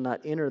he shall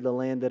not enter the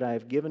land that I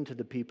have given to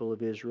the people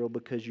of Israel,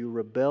 because you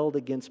rebelled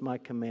against my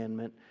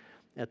commandment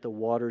at the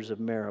waters of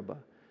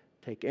Meribah."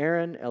 Take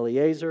Aaron,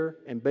 Eleazar,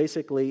 and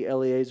basically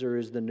Eleazar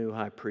is the new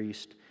high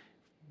priest.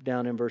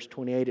 Down in verse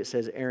 28 it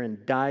says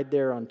Aaron died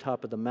there on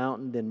top of the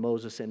mountain. Then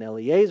Moses and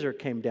Eleazar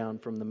came down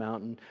from the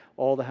mountain.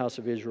 All the house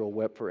of Israel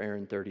wept for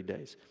Aaron 30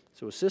 days.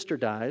 So his sister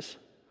dies,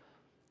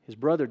 his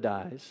brother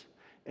dies,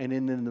 and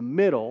in the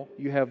middle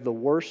you have the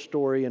worst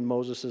story in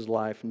Moses'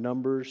 life,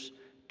 Numbers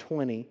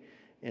 20,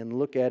 and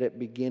look at it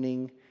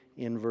beginning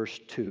in verse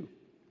 2.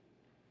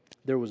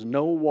 There was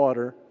no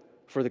water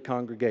for the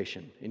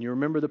congregation. And you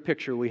remember the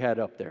picture we had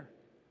up there,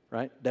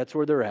 right? That's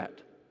where they're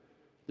at.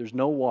 There's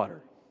no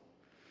water.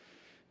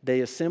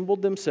 They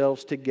assembled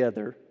themselves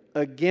together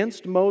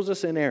against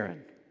Moses and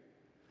Aaron.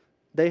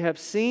 They have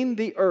seen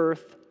the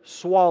earth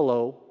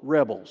swallow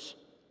rebels.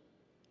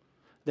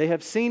 They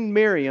have seen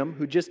Miriam,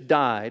 who just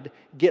died,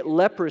 get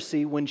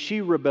leprosy when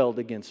she rebelled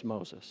against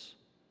Moses.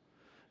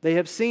 They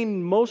have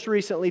seen most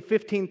recently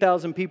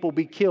 15,000 people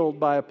be killed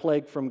by a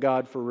plague from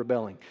God for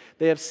rebelling.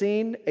 They have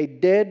seen a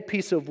dead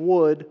piece of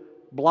wood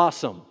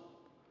blossom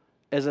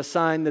as a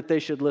sign that they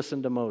should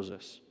listen to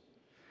Moses.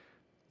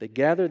 They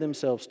gathered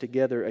themselves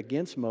together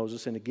against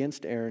Moses and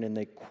against Aaron, and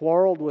they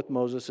quarreled with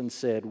Moses and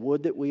said,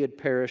 "Would that we had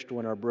perished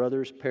when our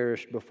brothers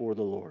perished before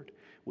the Lord.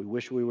 We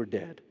wish we were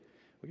dead."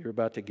 Well, you're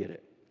about to get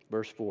it.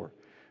 Verse 4.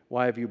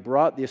 "Why have you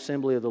brought the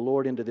assembly of the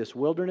Lord into this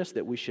wilderness,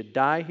 that we should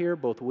die here,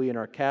 both we and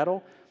our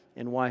cattle?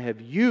 And why have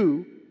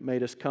you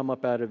made us come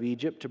up out of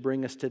Egypt to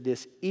bring us to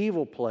this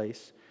evil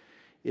place?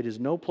 It is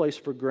no place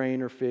for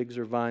grain or figs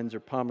or vines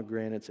or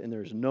pomegranates, and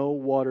there is no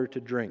water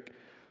to drink."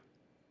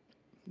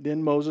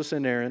 Then Moses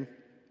and Aaron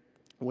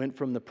went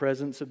from the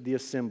presence of the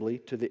assembly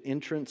to the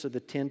entrance of the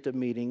tent of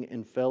meeting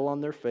and fell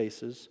on their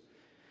faces.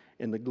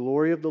 And the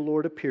glory of the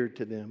Lord appeared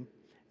to them.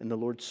 And the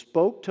Lord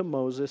spoke to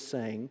Moses,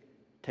 saying,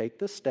 "Take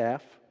the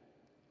staff,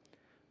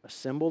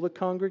 assemble the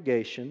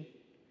congregation,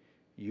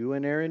 you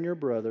and Aaron your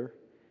brother,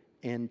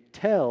 and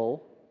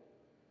tell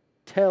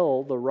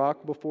the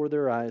rock before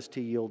their eyes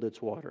to yield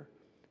its water.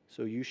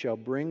 So you shall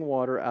bring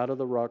water out of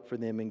the rock for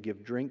them and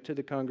give drink to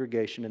the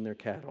congregation and their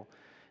cattle."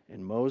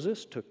 And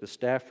Moses took the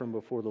staff from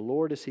before the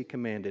Lord as he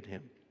commanded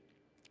him.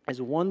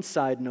 As one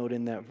side note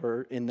in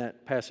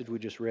that passage we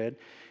just read,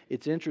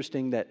 it's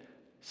interesting that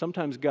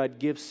sometimes God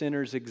gives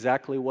sinners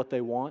exactly what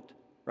they want,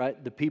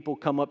 right? The people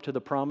come up to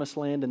the promised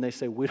land and they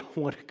say, "We don't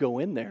want to go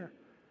in there.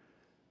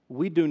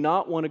 We do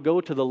not want to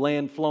go to the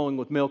land flowing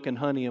with milk and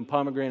honey and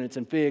pomegranates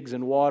and figs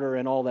and water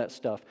and all that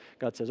stuff."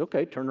 God says,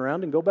 "Okay, turn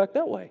around and go back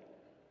that way."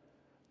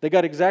 They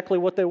got exactly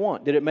what they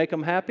want. Did it make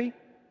them happy?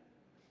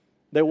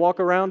 They walk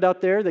around out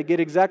there, they get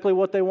exactly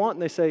what they want,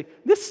 and they say,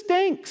 "This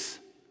stinks.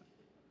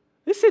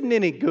 This isn't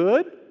any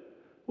good.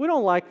 We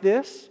don't like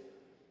this."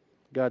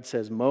 God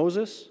says,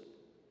 "Moses,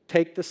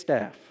 take the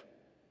staff,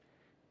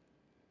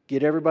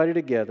 get everybody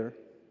together,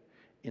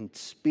 and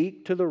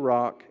speak to the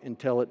rock and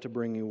tell it to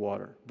bring you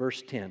water."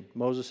 Verse 10,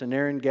 Moses and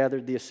Aaron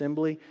gathered the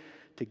assembly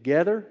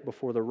together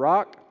before the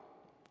rock,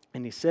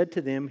 and he said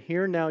to them,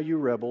 "Hear now, you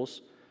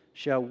rebels,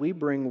 shall we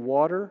bring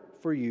water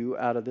for you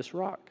out of this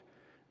rock?"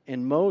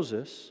 And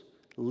Moses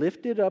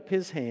lifted up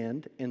his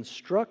hand and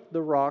struck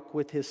the rock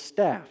with his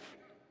staff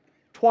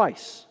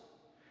twice,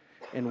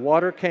 and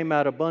water came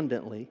out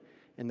abundantly,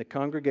 and the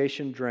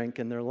congregation drank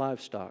and their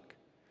livestock.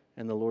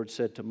 And the Lord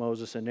said to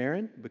Moses and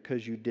Aaron,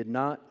 "Because you did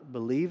not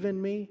believe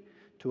in me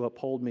to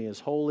uphold me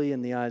as holy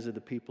in the eyes of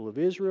the people of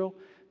Israel,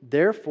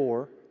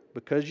 therefore,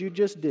 because you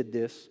just did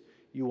this,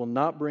 you will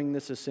not bring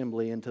this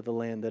assembly into the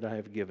land that I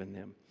have given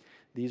them.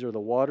 These are the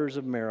waters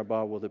of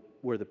Meribah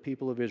where the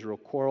people of Israel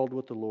quarreled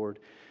with the Lord,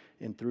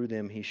 and through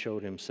them he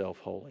showed himself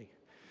holy."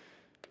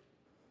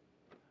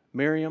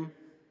 Miriam,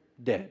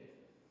 dead.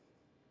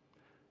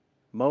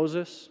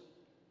 Moses,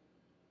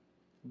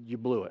 you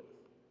blew it.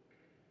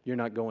 You're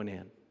not going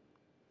in.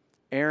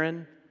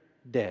 Aaron,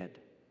 dead.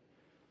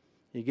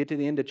 You get to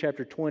the end of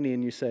chapter 20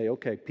 and you say,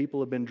 okay, people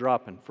have been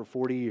dropping for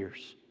 40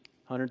 years.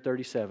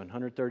 137,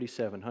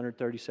 137,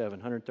 137,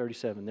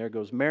 137. There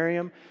goes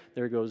Miriam.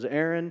 There goes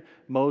Aaron.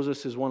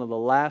 Moses is one of the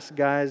last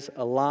guys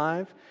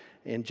alive.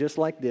 And just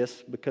like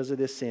this, because of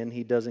this sin,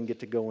 he doesn't get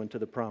to go into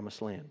the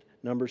promised land.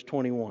 Numbers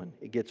 21,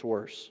 it gets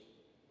worse.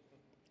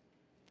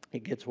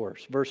 It gets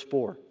worse. Verse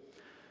 4.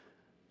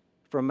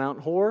 From Mount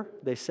Hor,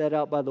 they set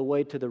out by the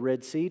way to the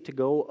Red Sea to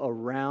go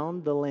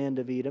around the land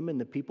of Edom, and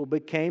the people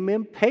became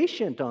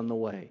impatient on the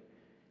way.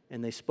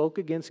 And they spoke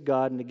against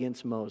God and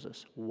against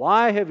Moses.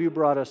 "Why have you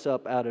brought us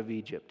up out of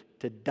Egypt?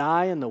 To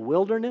die in the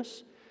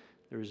wilderness?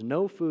 There is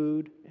no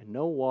food and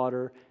no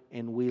water,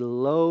 and we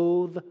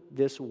loathe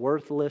this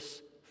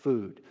worthless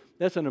food."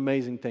 That's an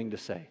amazing thing to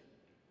say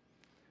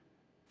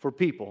for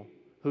people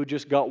who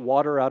just got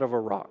water out of a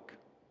rock.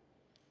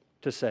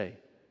 To say,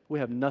 we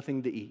have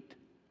nothing to eat.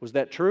 Was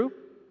that true?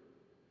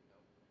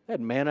 They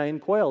had manna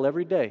and quail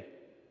every day.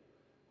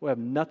 We have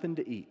nothing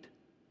to eat.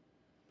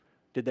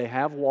 Did they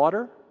have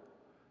water?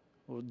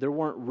 Well, there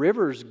weren't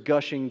rivers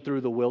gushing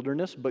through the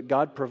wilderness, but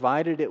God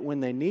provided it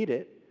when they need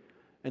it.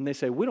 And they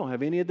say, we don't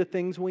have any of the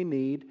things we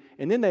need.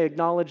 And then they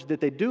acknowledge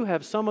that they do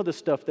have some of the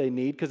stuff they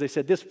need because they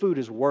said, this food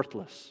is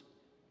worthless.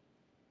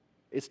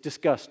 It's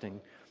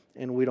disgusting,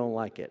 and we don't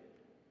like it.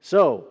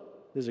 So,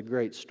 this is a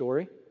great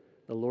story.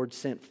 The Lord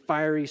sent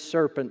fiery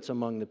serpents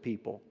among the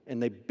people,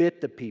 and they bit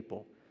the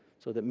people,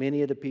 so that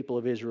many of the people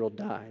of Israel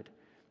died.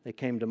 They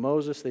came to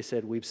Moses. They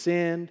said, we've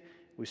sinned.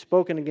 We've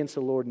spoken against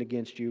the Lord and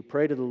against you.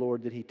 Pray to the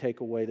Lord that he take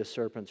away the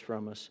serpents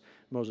from us.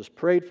 Moses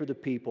prayed for the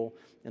people,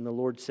 and the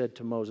Lord said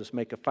to Moses,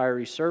 make a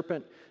fiery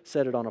serpent,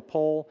 set it on a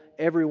pole.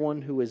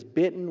 Everyone who is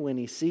bitten when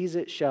he sees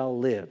it shall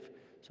live.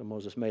 So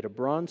Moses made a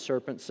bronze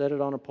serpent, set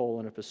it on a pole,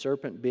 and if a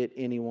serpent bit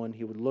anyone,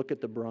 he would look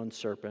at the bronze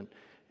serpent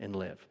and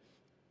live.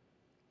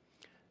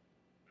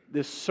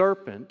 This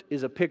serpent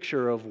is a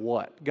picture of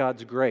what?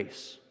 God's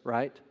grace,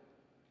 right?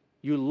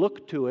 You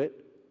look to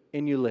it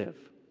and you live.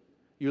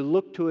 You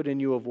look to it and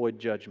you avoid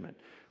judgment.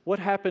 What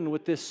happened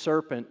with this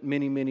serpent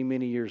many, many,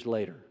 many years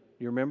later?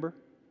 You remember?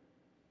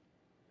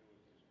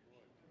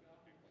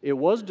 It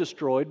was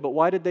destroyed, but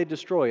why did they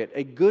destroy it?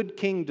 A good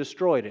king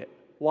destroyed it.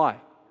 Why?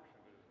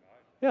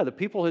 Yeah, the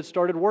people had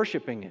started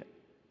worshiping it.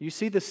 You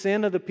see the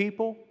sin of the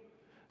people?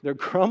 They're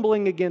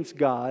grumbling against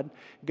God.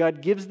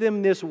 God gives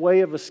them this way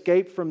of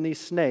escape from these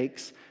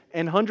snakes,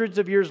 and hundreds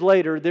of years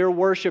later, they're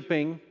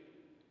worshiping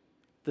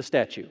the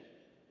statue,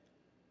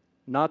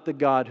 not the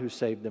God who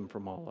saved them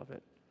from all of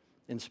it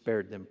and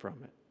spared them from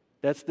it.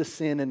 That's the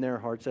sin in their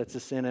hearts. That's the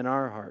sin in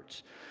our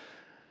hearts.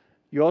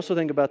 You also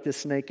think about this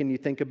snake and you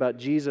think about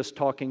Jesus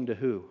talking to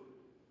who?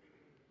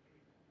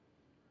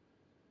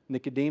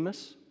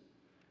 Nicodemus.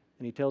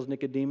 And he tells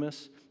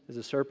Nicodemus, as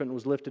the serpent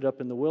was lifted up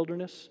in the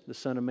wilderness, the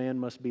Son of Man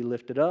must be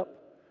lifted up.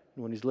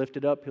 And when he's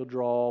lifted up, he'll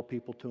draw all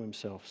people to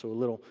himself. So a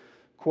little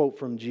quote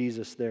from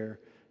Jesus there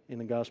in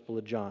the Gospel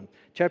of John.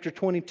 Chapter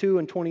 22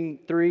 and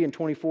 23 and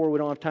 24, we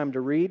don't have time to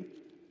read,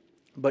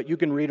 but you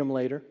can read them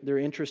later. They're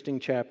interesting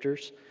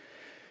chapters.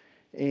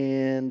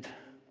 And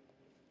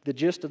the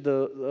gist of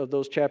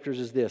those chapters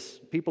is this.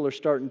 People are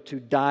starting to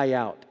die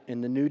out,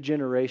 and the new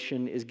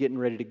generation is getting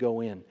ready to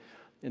go in.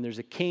 And there's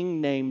a king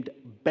named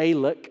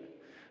Balak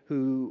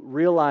who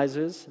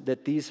realizes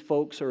that these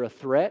folks are a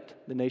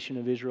threat. The nation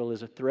of Israel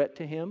is a threat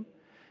to him.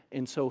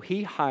 And so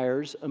he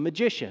hires a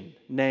magician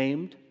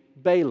named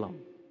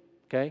Balaam.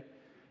 Okay?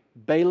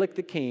 Balak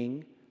the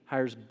king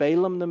hires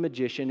Balaam the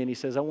magician, and he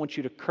says, I want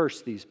you to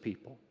curse these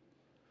people.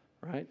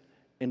 Right?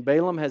 And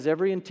Balaam has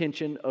every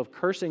intention of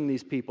cursing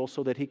these people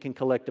so that he can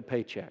collect a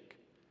paycheck.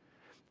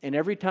 And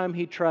every time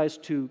he tries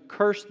to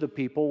curse the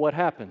people, what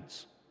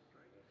happens?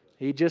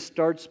 He just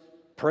starts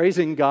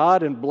praising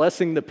God and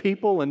blessing the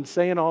people and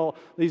saying all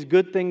these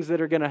good things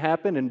that are going to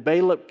happen. And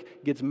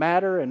Balak gets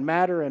madder and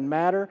madder and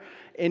madder.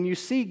 And you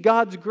see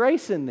God's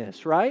grace in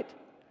this, right?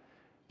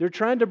 They're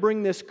trying to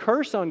bring this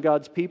curse on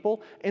God's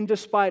people. And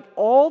despite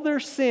all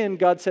their sin,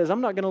 God says, I'm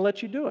not going to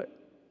let you do it.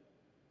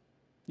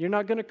 You're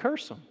not going to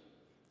curse them.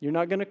 You're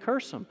not going to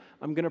curse them.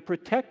 I'm going to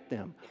protect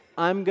them.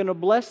 I'm going to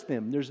bless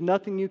them. There's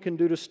nothing you can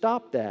do to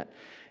stop that.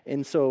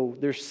 And so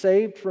they're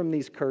saved from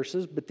these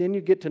curses. But then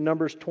you get to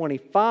Numbers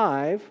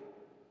 25,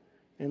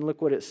 and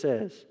look what it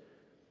says.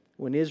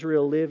 When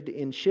Israel lived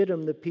in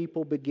Shittim, the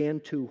people began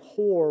to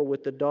whore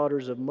with the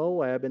daughters of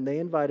Moab, and they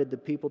invited the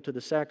people to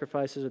the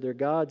sacrifices of their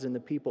gods, and the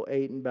people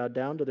ate and bowed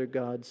down to their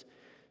gods.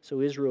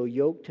 So Israel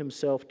yoked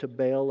himself to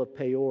Baal of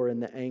Peor,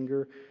 and the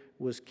anger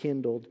was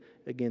kindled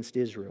against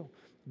Israel.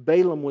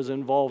 Balaam was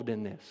involved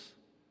in this.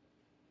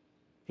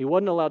 He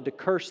wasn't allowed to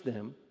curse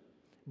them,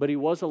 but he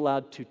was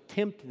allowed to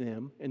tempt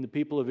them, and the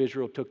people of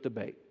Israel took the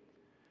bait.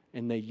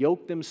 And they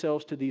yoke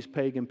themselves to these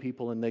pagan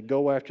people, and they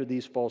go after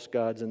these false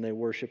gods, and they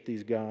worship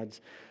these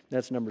gods.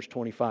 That's Numbers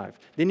 25.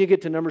 Then you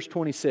get to Numbers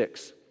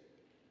 26.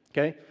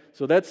 Okay?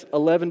 So that's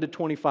 11 to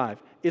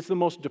 25. It's the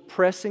most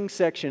depressing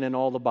section in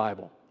all the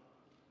Bible.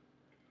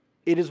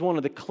 It is one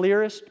of the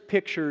clearest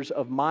pictures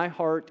of my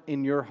heart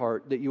in your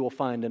heart that you will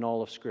find in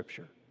all of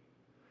Scripture.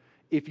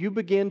 If you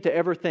begin to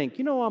ever think,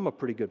 I'm a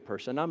pretty good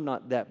person, I'm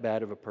not that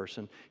bad of a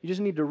person, you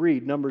just need to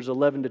read Numbers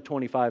 11 to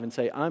 25 and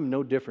say, I'm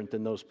no different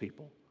than those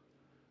people.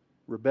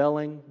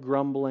 Rebelling,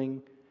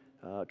 grumbling,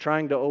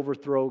 trying to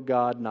overthrow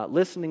God, not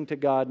listening to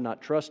God,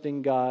 not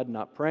trusting God,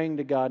 not praying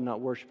to God,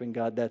 not worshiping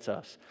God, that's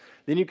us.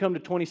 Then you come to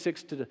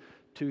 26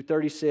 to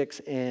 36,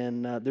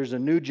 and there's a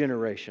new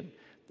generation,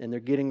 and they're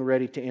getting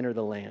ready to enter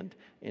the land.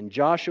 And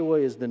Joshua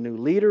is the new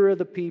leader of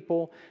the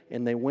people,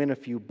 and they win a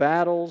few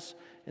battles,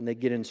 and they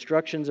get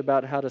instructions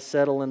about how to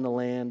settle in the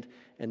land,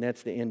 and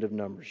that's the end of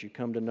Numbers. You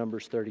come to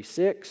Numbers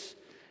 36,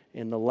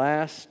 and the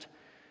last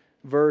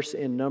verse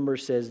in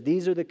Numbers says,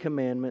 These are the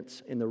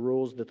commandments and the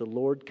rules that the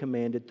Lord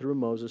commanded through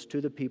Moses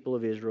to the people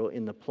of Israel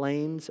in the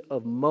plains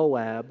of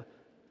Moab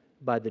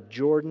by the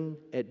Jordan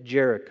at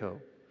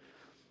Jericho.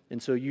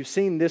 And so you've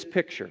seen this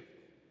picture.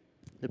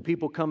 The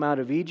people come out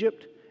of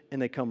Egypt,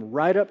 and they come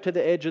right up to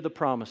the edge of the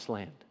promised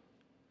land.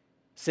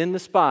 Send the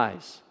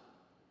spies.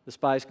 The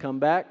spies come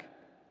back.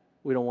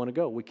 We don't want to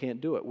go. We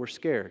can't do it. We're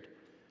scared.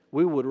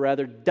 We would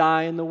rather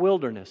die in the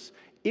wilderness.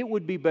 It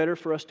would be better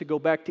for us to go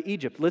back to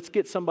Egypt. Let's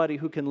get somebody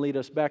who can lead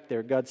us back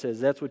there. God says,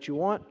 that's what you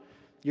want?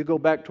 You go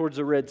back towards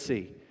the Red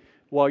Sea.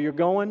 While you're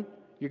going,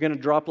 you're going to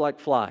drop like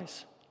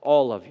flies.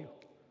 All of you.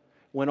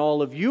 When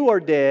all of you are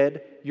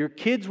dead, your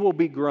kids will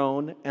be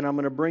grown, and I'm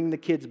going to bring the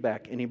kids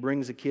back. And he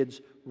brings the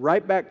kids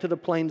right back to the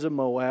plains of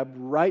Moab,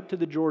 right to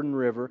the Jordan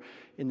River,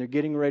 and they're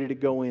getting ready to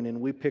go in, and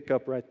we pick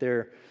up right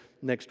there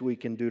next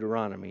week in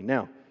Deuteronomy.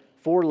 Now,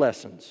 4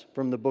 lessons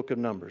from the book of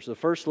Numbers. The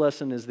first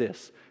lesson is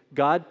this: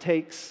 God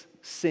takes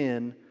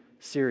sin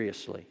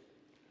seriously.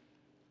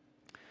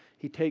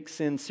 He takes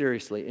sin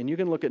seriously. And you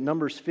can look at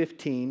Numbers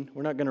 15.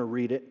 We're not going to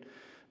read it,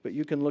 but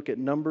you can look at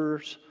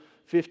Numbers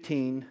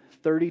 15,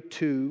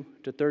 32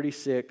 to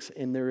 36,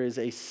 and there is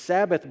a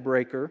Sabbath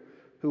breaker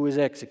who is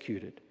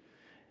executed.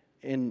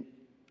 And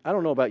I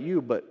don't know about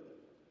you, but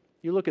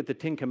you look at the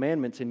 10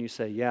 Commandments and you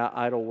say, yeah,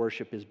 idol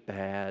worship is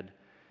bad.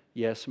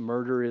 Yes,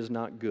 murder is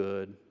not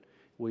good.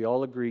 We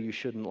all agree you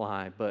shouldn't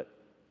lie. But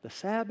the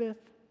Sabbath,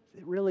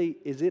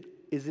 does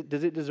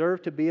it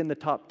deserve to be in the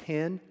top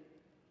 10?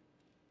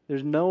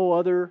 There's no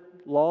other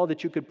law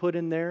that you could put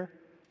in there.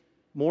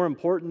 more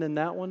important than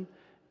that one?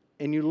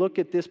 And you look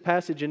at this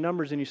passage in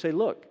Numbers and you say,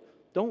 look,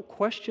 don't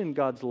question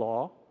God's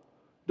law.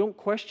 Don't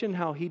question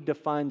how He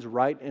defines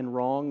right and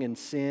wrong and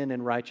sin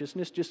and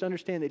righteousness. Just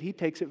understand that He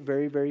takes it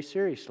very, very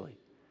seriously.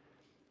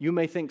 You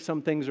may think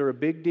some things are a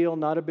big deal,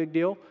 not a big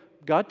deal.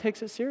 God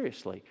takes it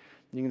seriously.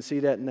 You can see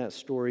that in that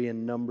story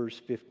in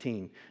Numbers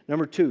 15.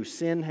 Number 2,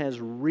 sin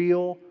has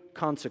real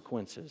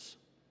consequences.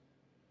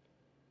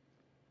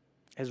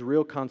 Has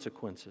real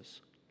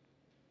consequences.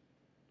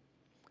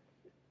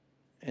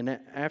 And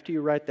after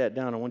you write that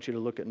down, I want you to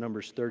look at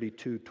Numbers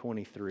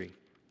 32:23.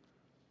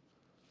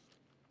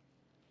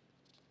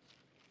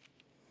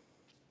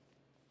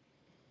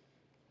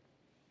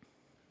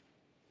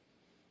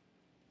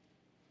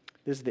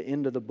 This is the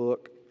end of the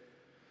book.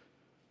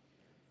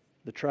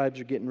 The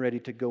tribes are getting ready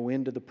to go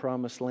into the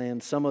promised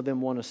land. Some of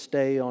them want to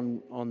stay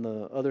on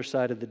the other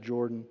side of the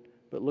Jordan.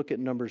 But look at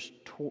Numbers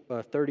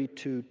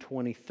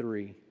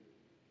 32:23. It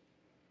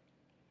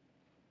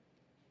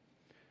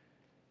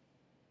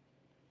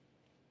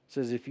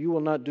says, if you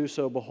will not do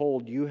so,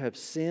 behold, you have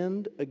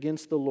sinned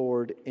against the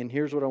Lord. And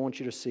here's what I want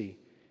you to see.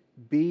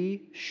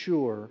 Be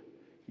sure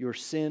your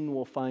sin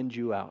will find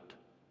you out.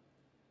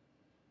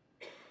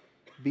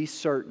 Be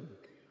certain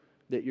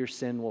that your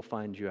sin will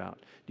find you out.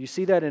 Do you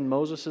see that in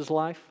Moses'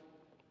 life?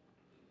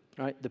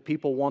 Right? The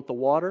people want the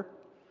water.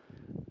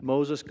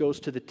 Moses goes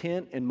to the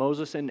tent, and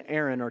Moses and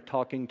Aaron are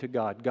talking to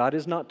God. God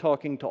is not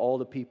talking to all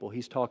the people.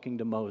 He's talking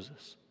to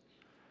Moses.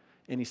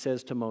 And He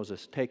says to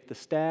Moses, take the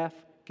staff,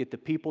 get the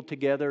people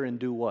together, and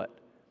do what?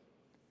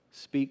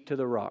 Speak to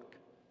the rock.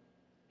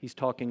 He's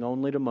talking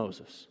only to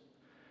Moses.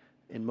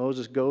 And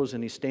Moses goes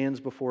and he stands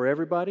before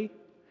everybody,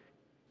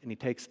 and he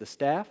takes the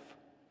staff,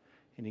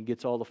 and he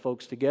gets all the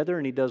folks together,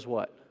 and he does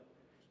what?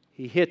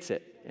 He hits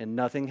it, and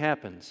nothing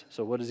happens.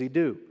 So what does he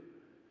do?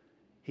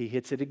 He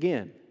hits it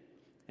again,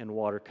 and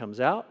water comes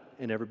out,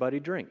 and everybody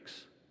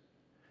drinks.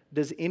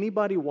 Does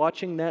anybody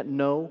watching that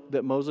know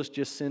that Moses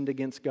just sinned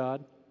against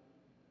God?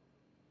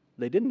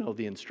 They didn't know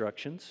the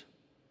instructions.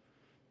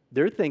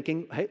 They're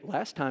thinking, hey,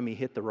 last time he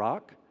hit the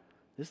rock.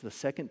 This is the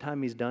second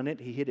time he's done it.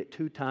 He hit it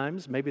 2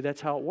 times. Maybe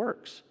that's how it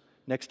works.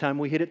 Next time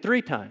we hit it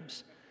 3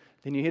 times.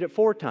 Then you hit it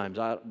 4 times.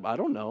 I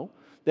don't know.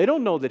 They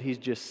don't know that he's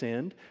just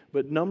sinned.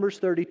 But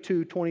Numbers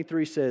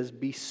 32:23 says,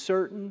 be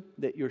certain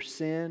that your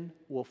sin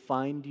will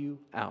find you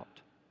out.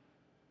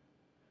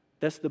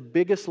 That's the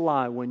biggest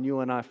lie when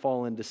you and I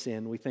fall into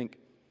sin. We think,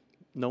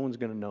 no one's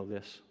going to know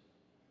this.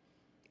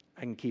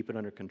 I can keep it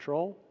under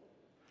control.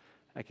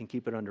 I can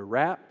keep it under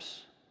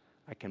wraps.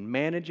 I can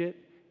manage it.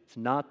 It's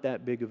not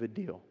that big of a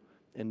deal.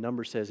 And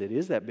Numbers says it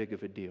is that big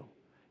of a deal.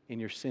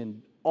 And your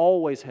sin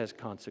always has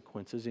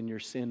consequences, and your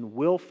sin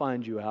will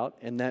find you out.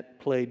 And that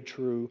played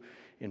true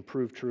and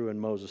proved true in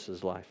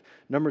Moses' life.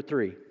 Number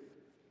 3,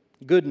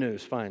 good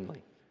news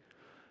finally.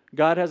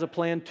 God has a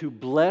plan to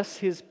bless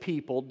His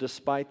people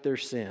despite their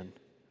sin.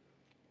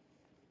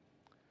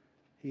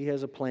 He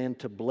has a plan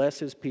to bless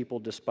His people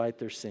despite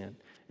their sin.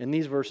 And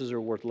these verses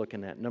are worth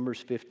looking at. Numbers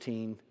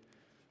 15,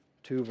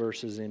 2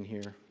 verses in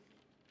here.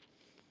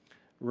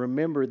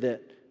 Remember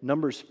that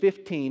Numbers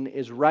 15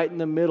 is right in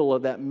the middle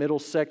of that middle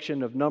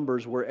section of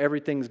Numbers where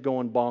everything's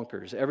going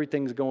bonkers.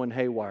 Everything's going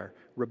haywire.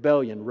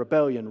 Rebellion,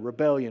 rebellion,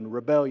 rebellion,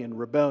 rebellion,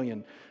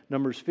 rebellion.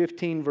 Numbers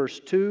 15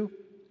 verse 2,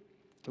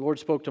 the Lord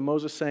spoke to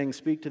Moses saying,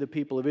 speak to the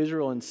people of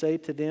Israel and say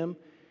to them,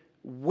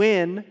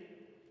 when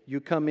you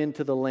come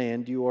into the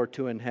land you are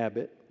to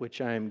inhabit, which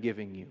I am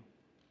giving you.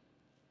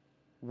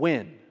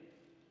 When.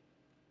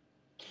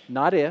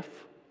 Not if.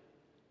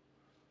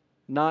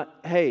 Not,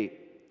 hey,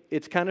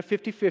 it's kind of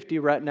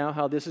 50-50 right now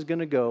how this is going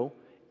to go.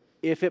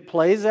 If it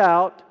plays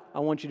out, I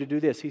want you to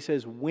do this. He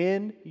says,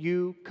 when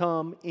you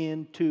come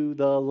into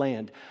the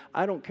land.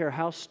 I don't care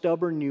how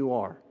stubborn you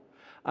are.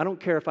 I don't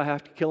care if I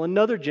have to kill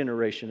another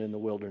generation in the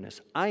wilderness.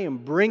 I am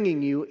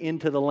bringing you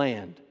into the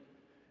land.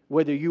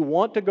 Whether you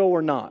want to go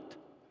or not,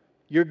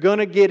 you're going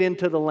to get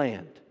into the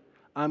land.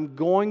 I'm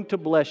going to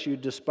bless you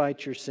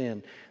despite your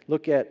sin.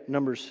 Look at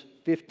Numbers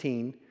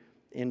 15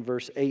 in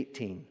verse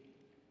 18.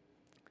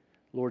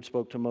 Lord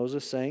spoke to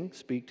Moses, saying,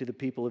 speak to the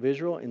people of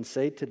Israel and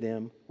say to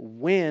them,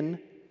 when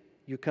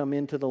you come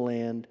into the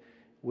land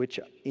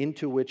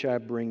into which I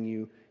bring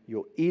you,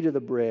 you'll eat of the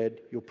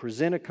bread, you'll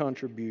present a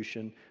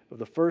contribution. Of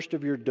the first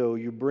of your dough,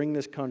 you bring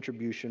this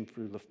contribution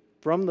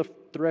from the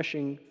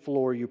threshing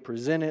floor, you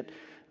present it.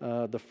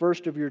 The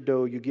first of your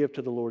dough you give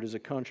to the Lord as a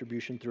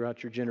contribution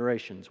throughout your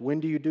generations.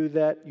 When do you do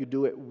that? You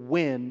do it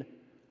when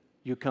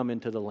you come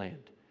into the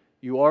land.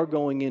 You are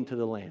going into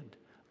the land.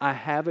 I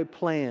have a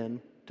plan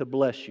to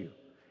bless you.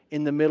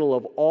 In the middle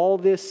of all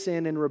this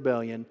sin and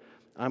rebellion,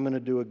 I'm going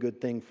to do a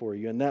good thing for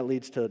you. And that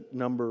leads to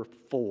number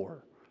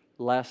 4,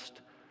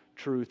 last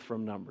truth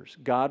from Numbers.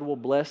 God will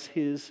bless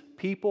His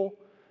people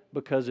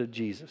because of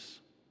Jesus.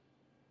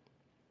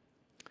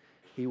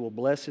 He will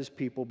bless His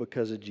people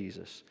because of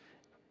Jesus.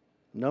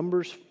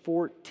 Numbers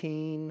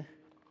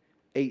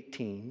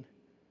 14:18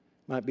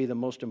 might be the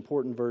most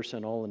important verse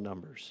in all the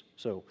Numbers.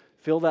 So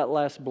fill that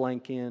last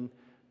blank in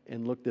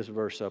and look this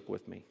verse up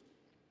with me.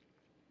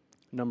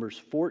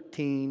 Numbers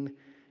 14:18.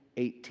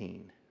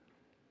 18.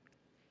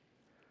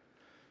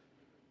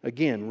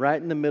 Again,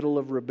 right in the middle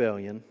of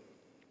rebellion,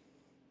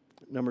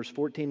 Numbers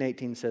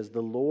 14:18 says,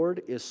 "The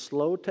Lord is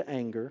slow to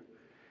anger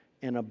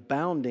and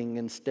abounding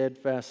in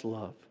steadfast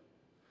love,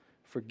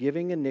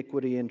 forgiving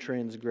iniquity and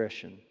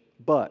transgression.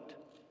 But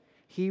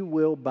He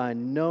will by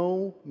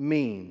no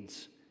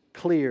means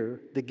clear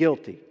the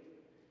guilty,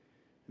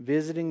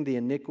 visiting the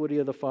iniquity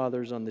of the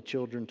fathers on the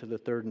children to the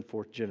third and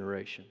fourth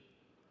generation."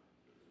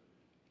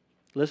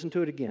 Listen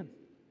to it again.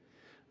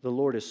 "The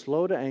Lord is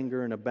slow to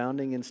anger and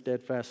abounding in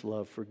steadfast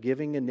love,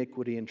 forgiving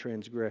iniquity and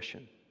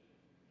transgression."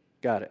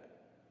 Got it.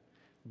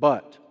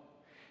 "But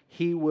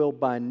He will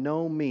by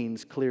no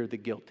means clear the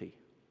guilty."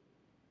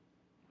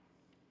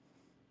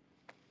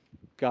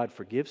 God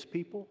forgives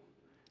people.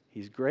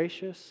 He's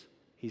gracious.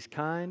 He's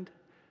kind.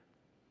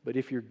 But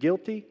if you're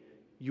guilty,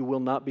 you will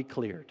not be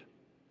cleared.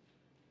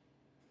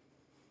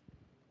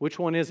 Which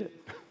one is it?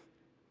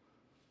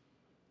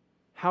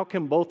 How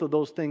can both of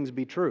those things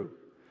be true?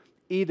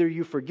 Either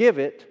you forgive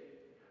it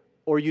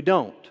or you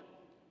don't.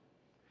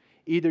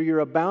 Either you're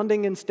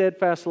abounding in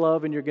steadfast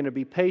love and you're going to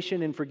be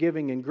patient and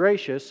forgiving and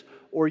gracious,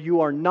 or you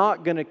are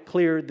not going to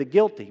clear the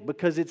guilty,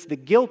 because it's the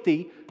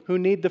guilty who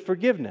need the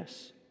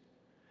forgiveness.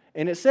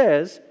 And it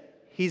says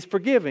He's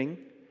forgiving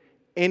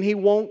and He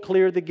won't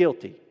clear the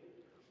guilty.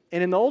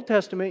 And in the Old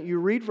Testament, you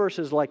read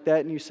verses like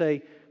that and you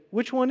say,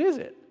 which one is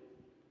it?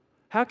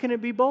 How can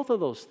it be both of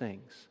those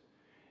things?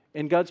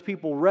 And God's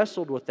people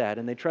wrestled with that,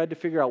 and they tried to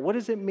figure out, what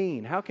does it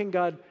mean? How can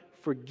God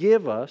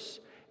forgive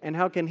us, and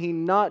how can He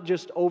not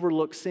just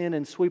overlook sin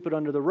and sweep it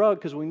under the rug,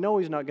 because we know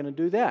He's not going to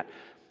do that?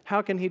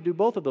 How can He do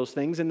both of those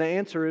things? And the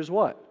answer is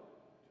what?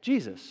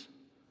 Jesus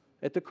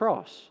at the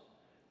cross,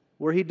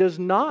 where He does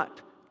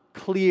not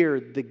clear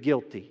the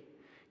guilty.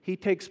 He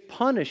takes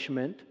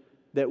punishment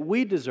that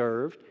we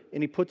deserved,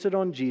 and He puts it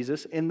on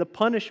Jesus, and the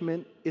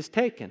punishment is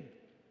taken.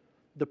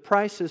 The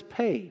price is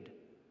paid,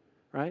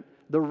 right?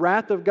 The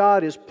wrath of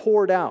God is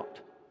poured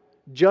out.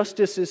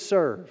 Justice is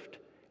served.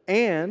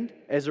 And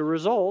as a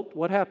result,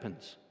 what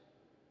happens?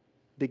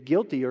 The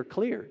guilty are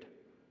cleared.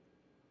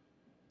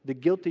 The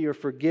guilty are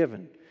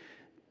forgiven.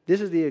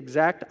 This is the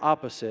exact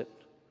opposite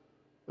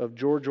of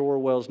George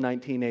Orwell's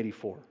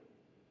 1984,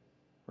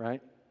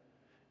 right?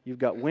 You've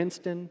got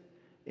Winston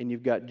and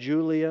you've got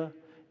Julia,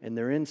 and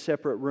they're in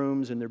separate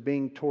rooms and they're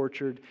being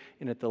tortured.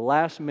 And at the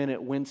last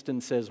minute,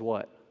 Winston says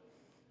what?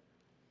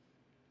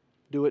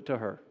 Do it to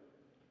her.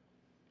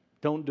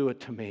 Don't do it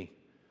to me.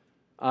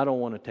 I don't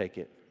want to take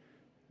it.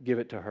 Give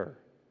it to her.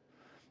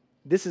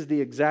 This is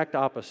the exact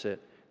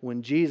opposite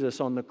when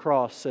Jesus on the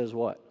cross says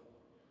what?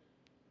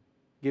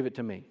 Give it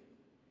to me.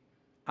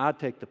 I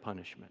take the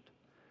punishment.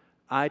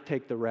 I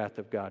take the wrath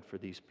of God for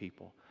these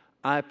people.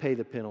 I pay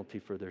the penalty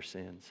for their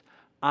sins.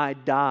 I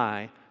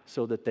die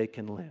so that they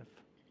can live.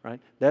 Right?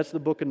 That's the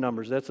book of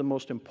Numbers. That's the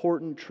most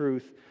important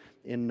truth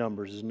in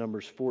Numbers, is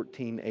Numbers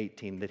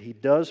 14:18, that He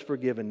does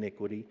forgive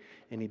iniquity,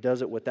 and He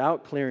does it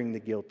without clearing the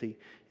guilty,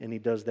 and He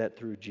does that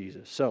through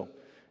Jesus. So,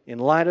 in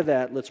light of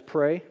that, let's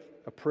pray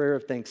a prayer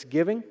of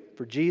thanksgiving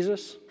for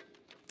Jesus,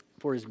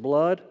 for His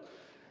blood,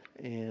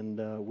 and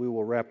we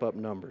will wrap up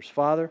Numbers.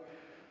 Father,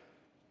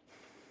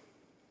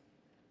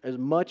 as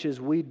much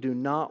as we do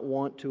not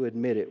want to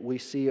admit it, we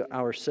see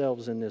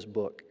ourselves in this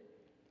book.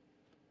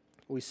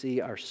 We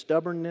see our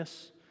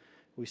stubbornness,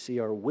 we see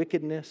our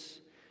wickedness,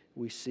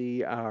 we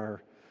see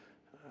our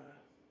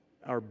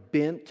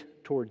bent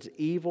towards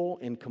evil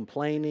and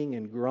complaining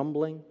and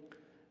grumbling.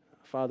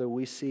 Father,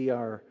 we see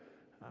our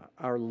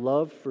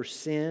love for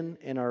sin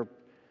and our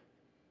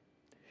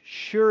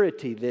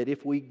surety that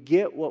if we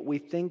get what we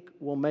think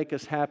will make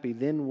us happy,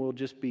 then we'll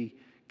just be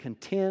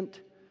content.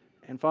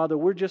 And Father,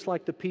 we're just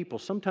like the people.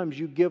 Sometimes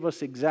you give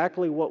us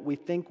exactly what we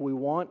think we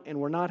want and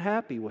we're not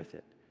happy with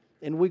it.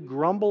 And we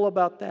grumble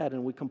about that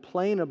and we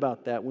complain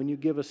about that when you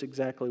give us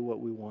exactly what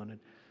we wanted.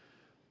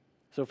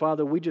 So,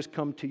 Father, we just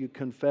come to you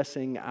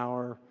confessing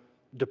our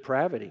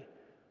depravity,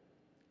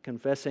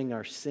 confessing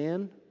our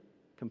sin,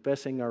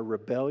 confessing our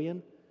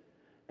rebellion.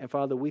 And,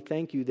 Father, we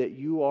thank you that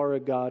you are a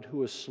God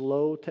who is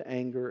slow to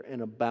anger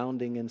and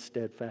abounding in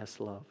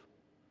steadfast love.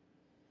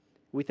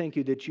 We thank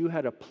you that you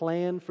had a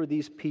plan for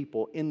these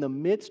people. In the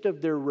midst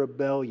of their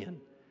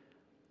rebellion,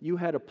 you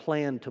had a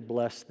plan to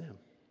bless them.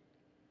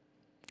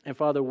 And,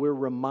 Father, we're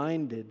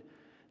reminded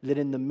that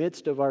in the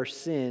midst of our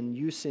sin,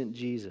 you sent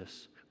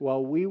Jesus.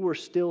 While we were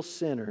still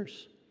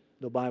sinners,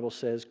 the Bible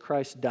says,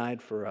 Christ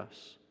died for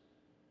us.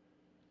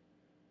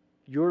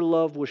 Your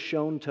love was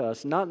shown to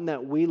us, not in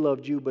that we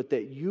loved you, but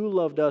that you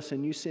loved us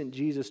and you sent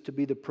Jesus to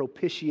be the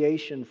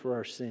propitiation for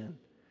our sin,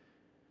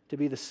 to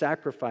be the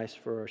sacrifice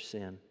for our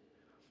sin,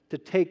 to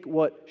take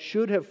what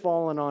should have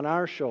fallen on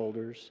our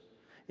shoulders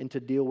and to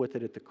deal with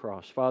it at the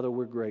cross. Father,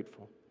 we're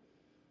grateful.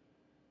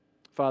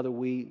 Father,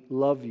 we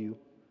love you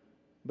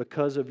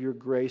because of your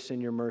grace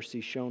and your mercy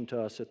shown to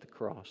us at the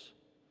cross.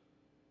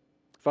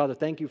 Father,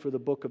 thank you for the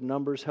book of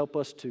Numbers. Help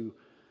us to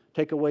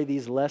take away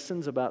these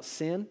lessons about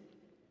sin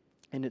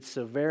and its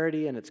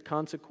severity and its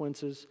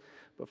consequences.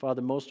 But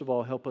Father, most of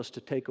all, help us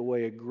to take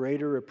away a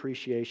greater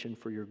appreciation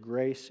for your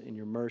grace and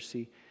your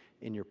mercy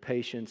in your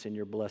patience, in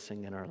your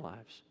blessing in our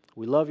lives.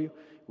 We love you.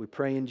 We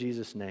pray in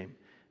Jesus' name.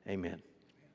 Amen.